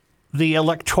 the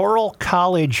Electoral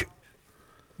College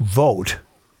vote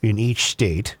in each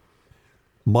state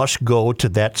must go to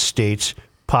that state's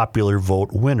popular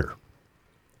vote winner.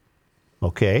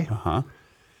 Okay? Uh-huh.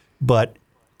 But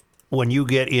when you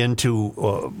get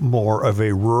into more of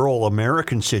a rural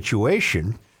American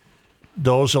situation,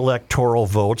 those electoral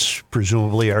votes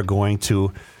presumably are going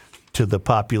to the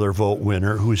popular vote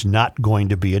winner, who's not going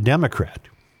to be a Democrat,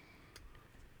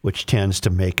 which tends to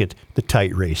make it the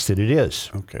tight race that it is.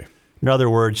 Okay. In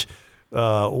other words,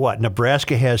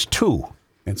 Nebraska has 2.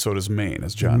 And so does Maine,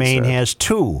 as John said. Maine has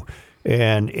 2.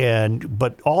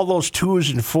 But all those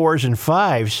 2s and 4s and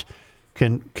 5s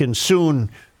can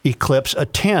soon eclipse a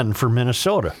 10 for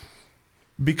Minnesota.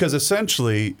 Because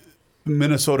essentially,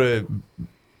 Minnesota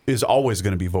is always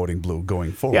going to be voting blue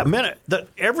going forward. Yeah,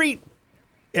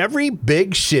 every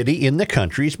big city in the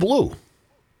country is blue.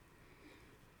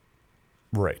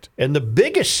 Right. And the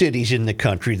biggest cities in the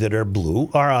country that are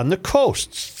blue are on the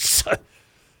coasts.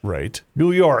 Right.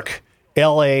 New York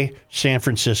L.A., San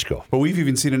Francisco. But we've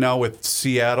even seen it now with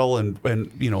Seattle and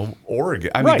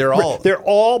Oregon. I mean, they're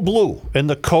all blue, and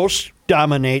the coasts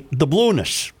dominate the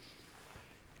blueness.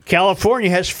 California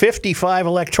has 55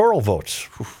 electoral votes.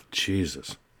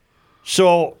 Jesus.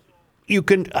 So you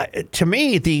can, to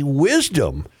me, the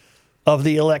wisdom of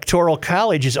the Electoral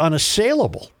College is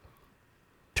unassailable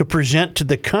to present to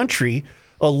the country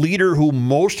a leader who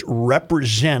most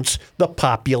represents the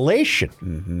population.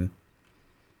 Mm-hmm.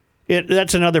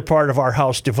 That's another part of our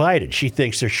House divided. She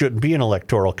thinks there shouldn't be an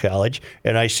Electoral College,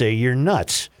 and I say, you're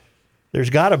nuts. There's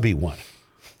got to be one.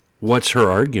 What's her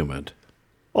argument?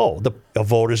 Oh, a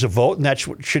vote is a vote, and that's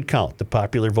what should count. The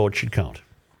popular vote should count.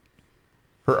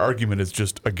 Her argument is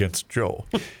just against Joe.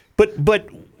 But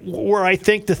where I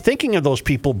think the thinking of those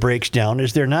people breaks down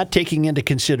is they're not taking into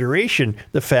consideration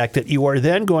the fact that you are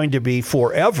then going to be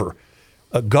forever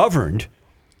governed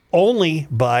only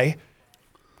by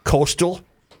coastal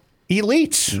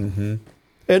elites. Mm-hmm.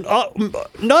 And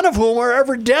none of whom are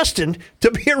ever destined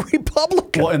to be a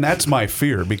Republican. Well, and that's my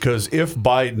fear, because if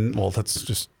Biden,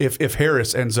 if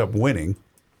Harris ends up winning,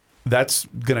 that's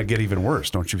going to get even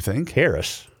worse, don't you think?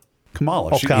 Harris?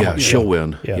 Kamala. She'll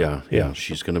win. Yeah.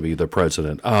 She's going to be the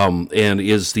president. And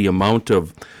is the amount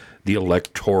of the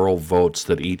electoral votes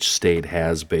that each state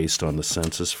has based on the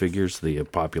census figures, the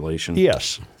population?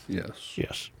 Yes.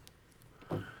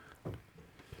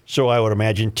 So I would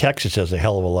imagine Texas has a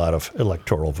hell of a lot of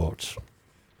electoral votes.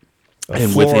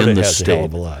 And Florida within the has state, a hell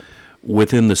of a lot.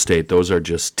 Within the state, those are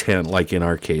just 10. Like in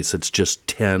our case, it's just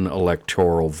 10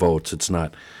 electoral votes. It's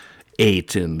not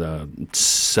 8 in the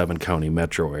 7-county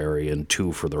metro area and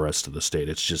 2 for the rest of the state.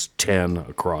 It's just 10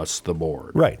 across the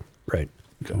board. Right.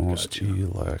 Most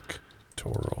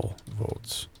electoral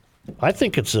votes. I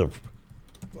think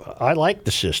I like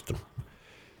the system.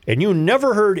 And you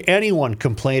never heard anyone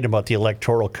complain about the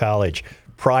Electoral College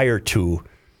prior to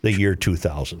the year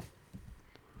 2000.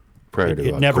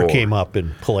 It never came up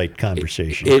in polite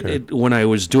conversation. When I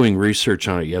was doing research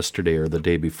on it yesterday or the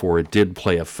day before, it did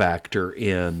play a factor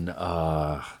in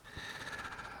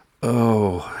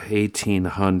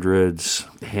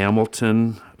 1800s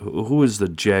Hamilton. Who was the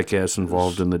jackass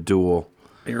involved in the duel?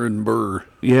 Aaron Burr.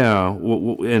 Yeah,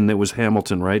 and it was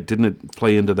Hamilton, right? Didn't it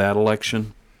play into that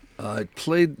election? It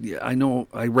played. I know.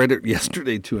 I read it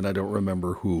yesterday too, and I don't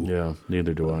remember who. Yeah,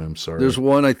 neither do I. I'm sorry. There's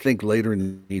one I think later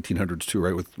in the 1800s too,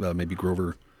 right? With maybe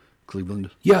Grover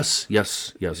Cleveland. Yes,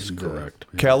 correct.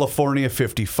 California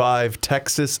 55,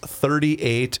 Texas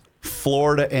 38,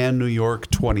 Florida and New York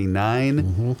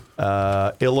 29,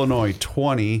 Illinois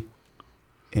 20,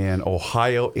 and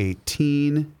Ohio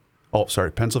 18. Oh,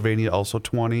 sorry, Pennsylvania also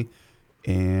 20.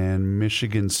 And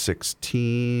Michigan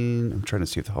 16. I'm trying to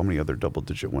see how many other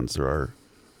double-digit ones there are.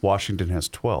 Washington has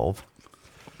 12.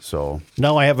 So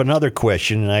now I have another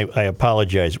question, and I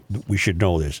apologize. We should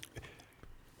know this.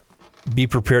 Be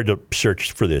prepared to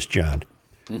search for this, John.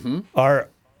 Mm-hmm. Are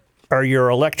your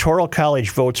Electoral College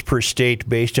votes per state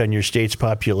based on your state's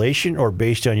population or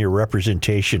based on your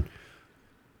representation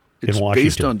in Washington?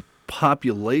 It's based on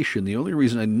population. The only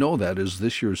reason I know that is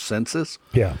this year's census.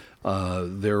 Yeah.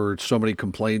 There were so many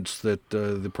complaints that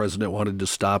the president wanted to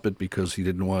stop it because he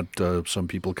didn't want some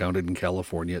people counted in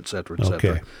California, et cetera,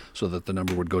 Okay. so that the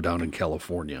number would go down in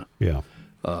California. Yeah.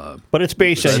 But it's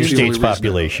based on your state's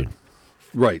population.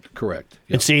 Right, correct.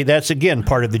 Yep. And see, that's, again,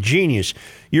 part of the genius.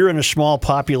 You're in a small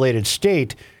populated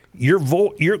state. Your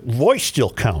voice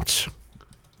still counts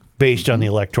based on the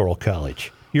Electoral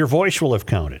College. Your voice will have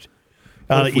counted.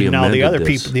 Now the other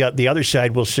people, the other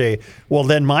side will say, "Well,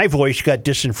 then my voice got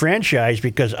disenfranchised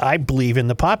because I believe in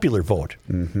the popular vote."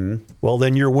 Mm-hmm. Well,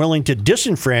 then you're willing to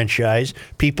disenfranchise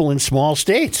people in small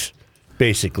states,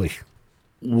 basically.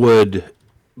 Would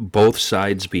both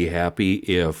sides be happy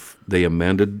if they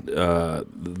amended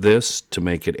this to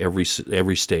make it every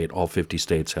state, all 50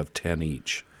 states, have 10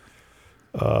 each?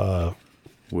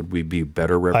 Would we be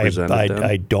better represented then?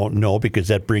 I don't know, because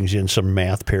that brings in some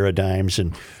math paradigms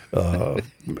and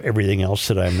everything else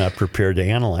that I'm not prepared to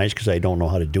analyze because I don't know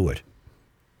how to do it.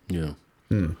 Yeah.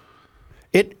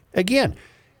 Again,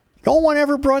 no one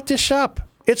ever brought this up.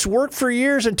 It's worked for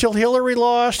years until Hillary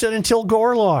lost and until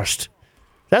Gore lost.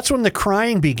 That's when the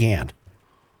crying began.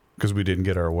 Because we didn't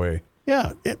get our way.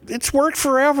 Yeah, it's worked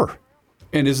forever.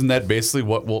 And isn't that basically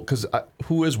what will? Because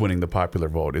who is winning the popular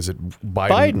vote? Is it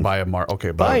Biden? By a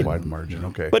wide margin.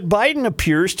 Okay. But Biden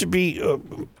appears to be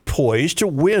poised to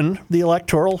win the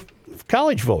Electoral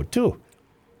College vote too.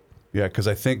 Yeah, because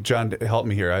I think, John, help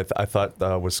me here. I thought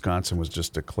Wisconsin was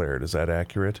just declared. Is that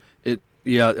accurate?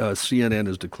 CNN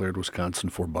has declared Wisconsin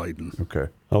for Biden.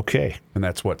 Okay. And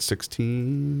that's what,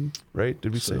 16? Right?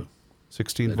 Did we say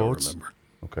 16 votes? I don't remember.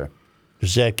 Okay.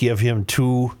 Does that give him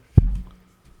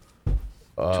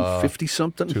 250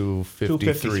 something?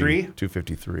 253.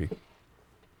 253.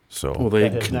 So Well, they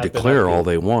That has can not been declare all updated.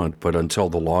 they want, but until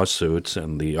the lawsuits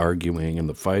and the arguing and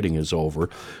the fighting is over,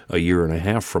 a year and a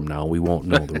half from now, we won't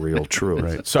know the real truth.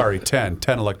 right. Sorry, 10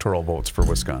 electoral votes for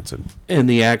Wisconsin. And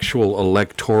the actual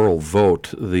electoral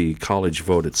vote, the college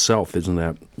vote itself, isn't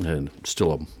that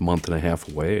still a month and a half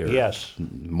away? Or Yes.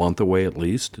 month away at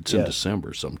least. It's in Yes.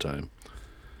 December sometime.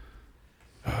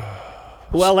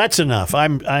 Well, that's enough.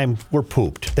 We're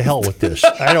pooped. The hell with this.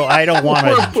 I don't want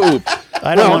to. Poop.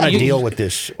 I don't Well, want to you- deal with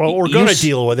this. Well, we're you going to s-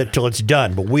 deal with it till it's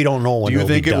done, but we don't know when. Do you it'll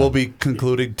think be it done. will be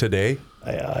concluded today?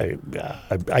 I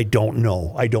don't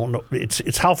know. I don't know.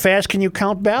 It's how fast can you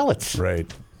count ballots?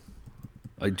 Right.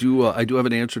 I do have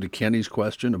an answer to Kenny's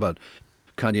question about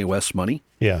Kanye West's money.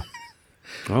 Yeah.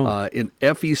 An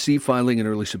FEC filing in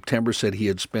early September said he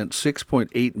had spent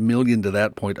 $6.8 million to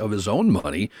that point of his own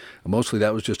money. Mostly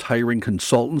that was just hiring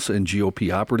consultants and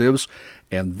GOP operatives.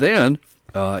 And then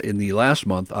in the last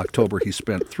month, October, he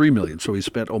spent $3 million. So he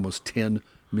spent almost $10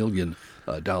 million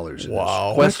in his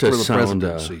quest for the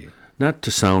presidency. Not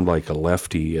to sound like a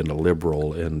lefty and a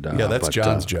liberal, and Yeah, that's but,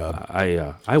 John's job.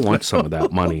 I want some of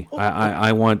that money.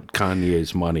 I want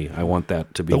Kanye's money. I want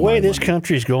that to be The way my this money.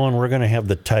 country's going, we're going to have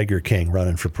the Tiger King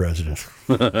running for president.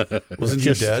 Wasn't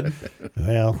he dead?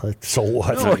 Well, so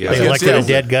what? No, They yes, elected yes. a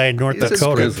dead guy in North Yes, it's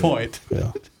Dakota. good. Good point.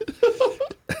 Yeah.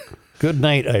 Good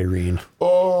night, Irene. Is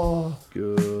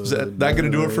that not going to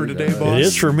do it for today, boss? It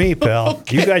is for me, pal.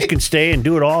 You guys can stay and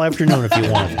do it all afternoon if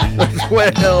you want.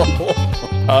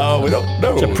 Well, We don't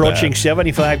know. It's approaching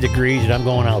 75 degrees, and I'm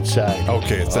going outside.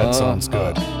 Okay, that sounds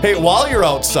good. Hey, while you're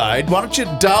outside, why don't you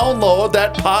download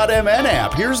that PodMN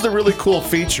app? Here's the really cool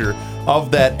feature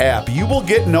of that app. You will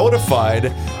get notified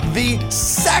the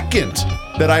second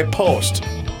that I post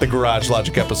the Garage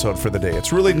Logic episode for the day.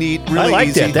 It's really neat, really I like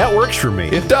easy. that. That works for me.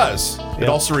 It does. It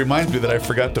also reminds me that I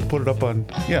forgot to put it up on.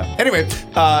 Yeah. Anyway,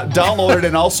 download it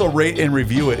and also rate and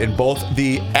review it in both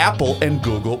the Apple and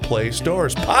Google Play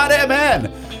stores.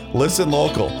 PodMN. Listen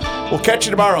local. We'll catch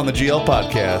you tomorrow on the GL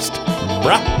Podcast.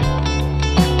 Brah.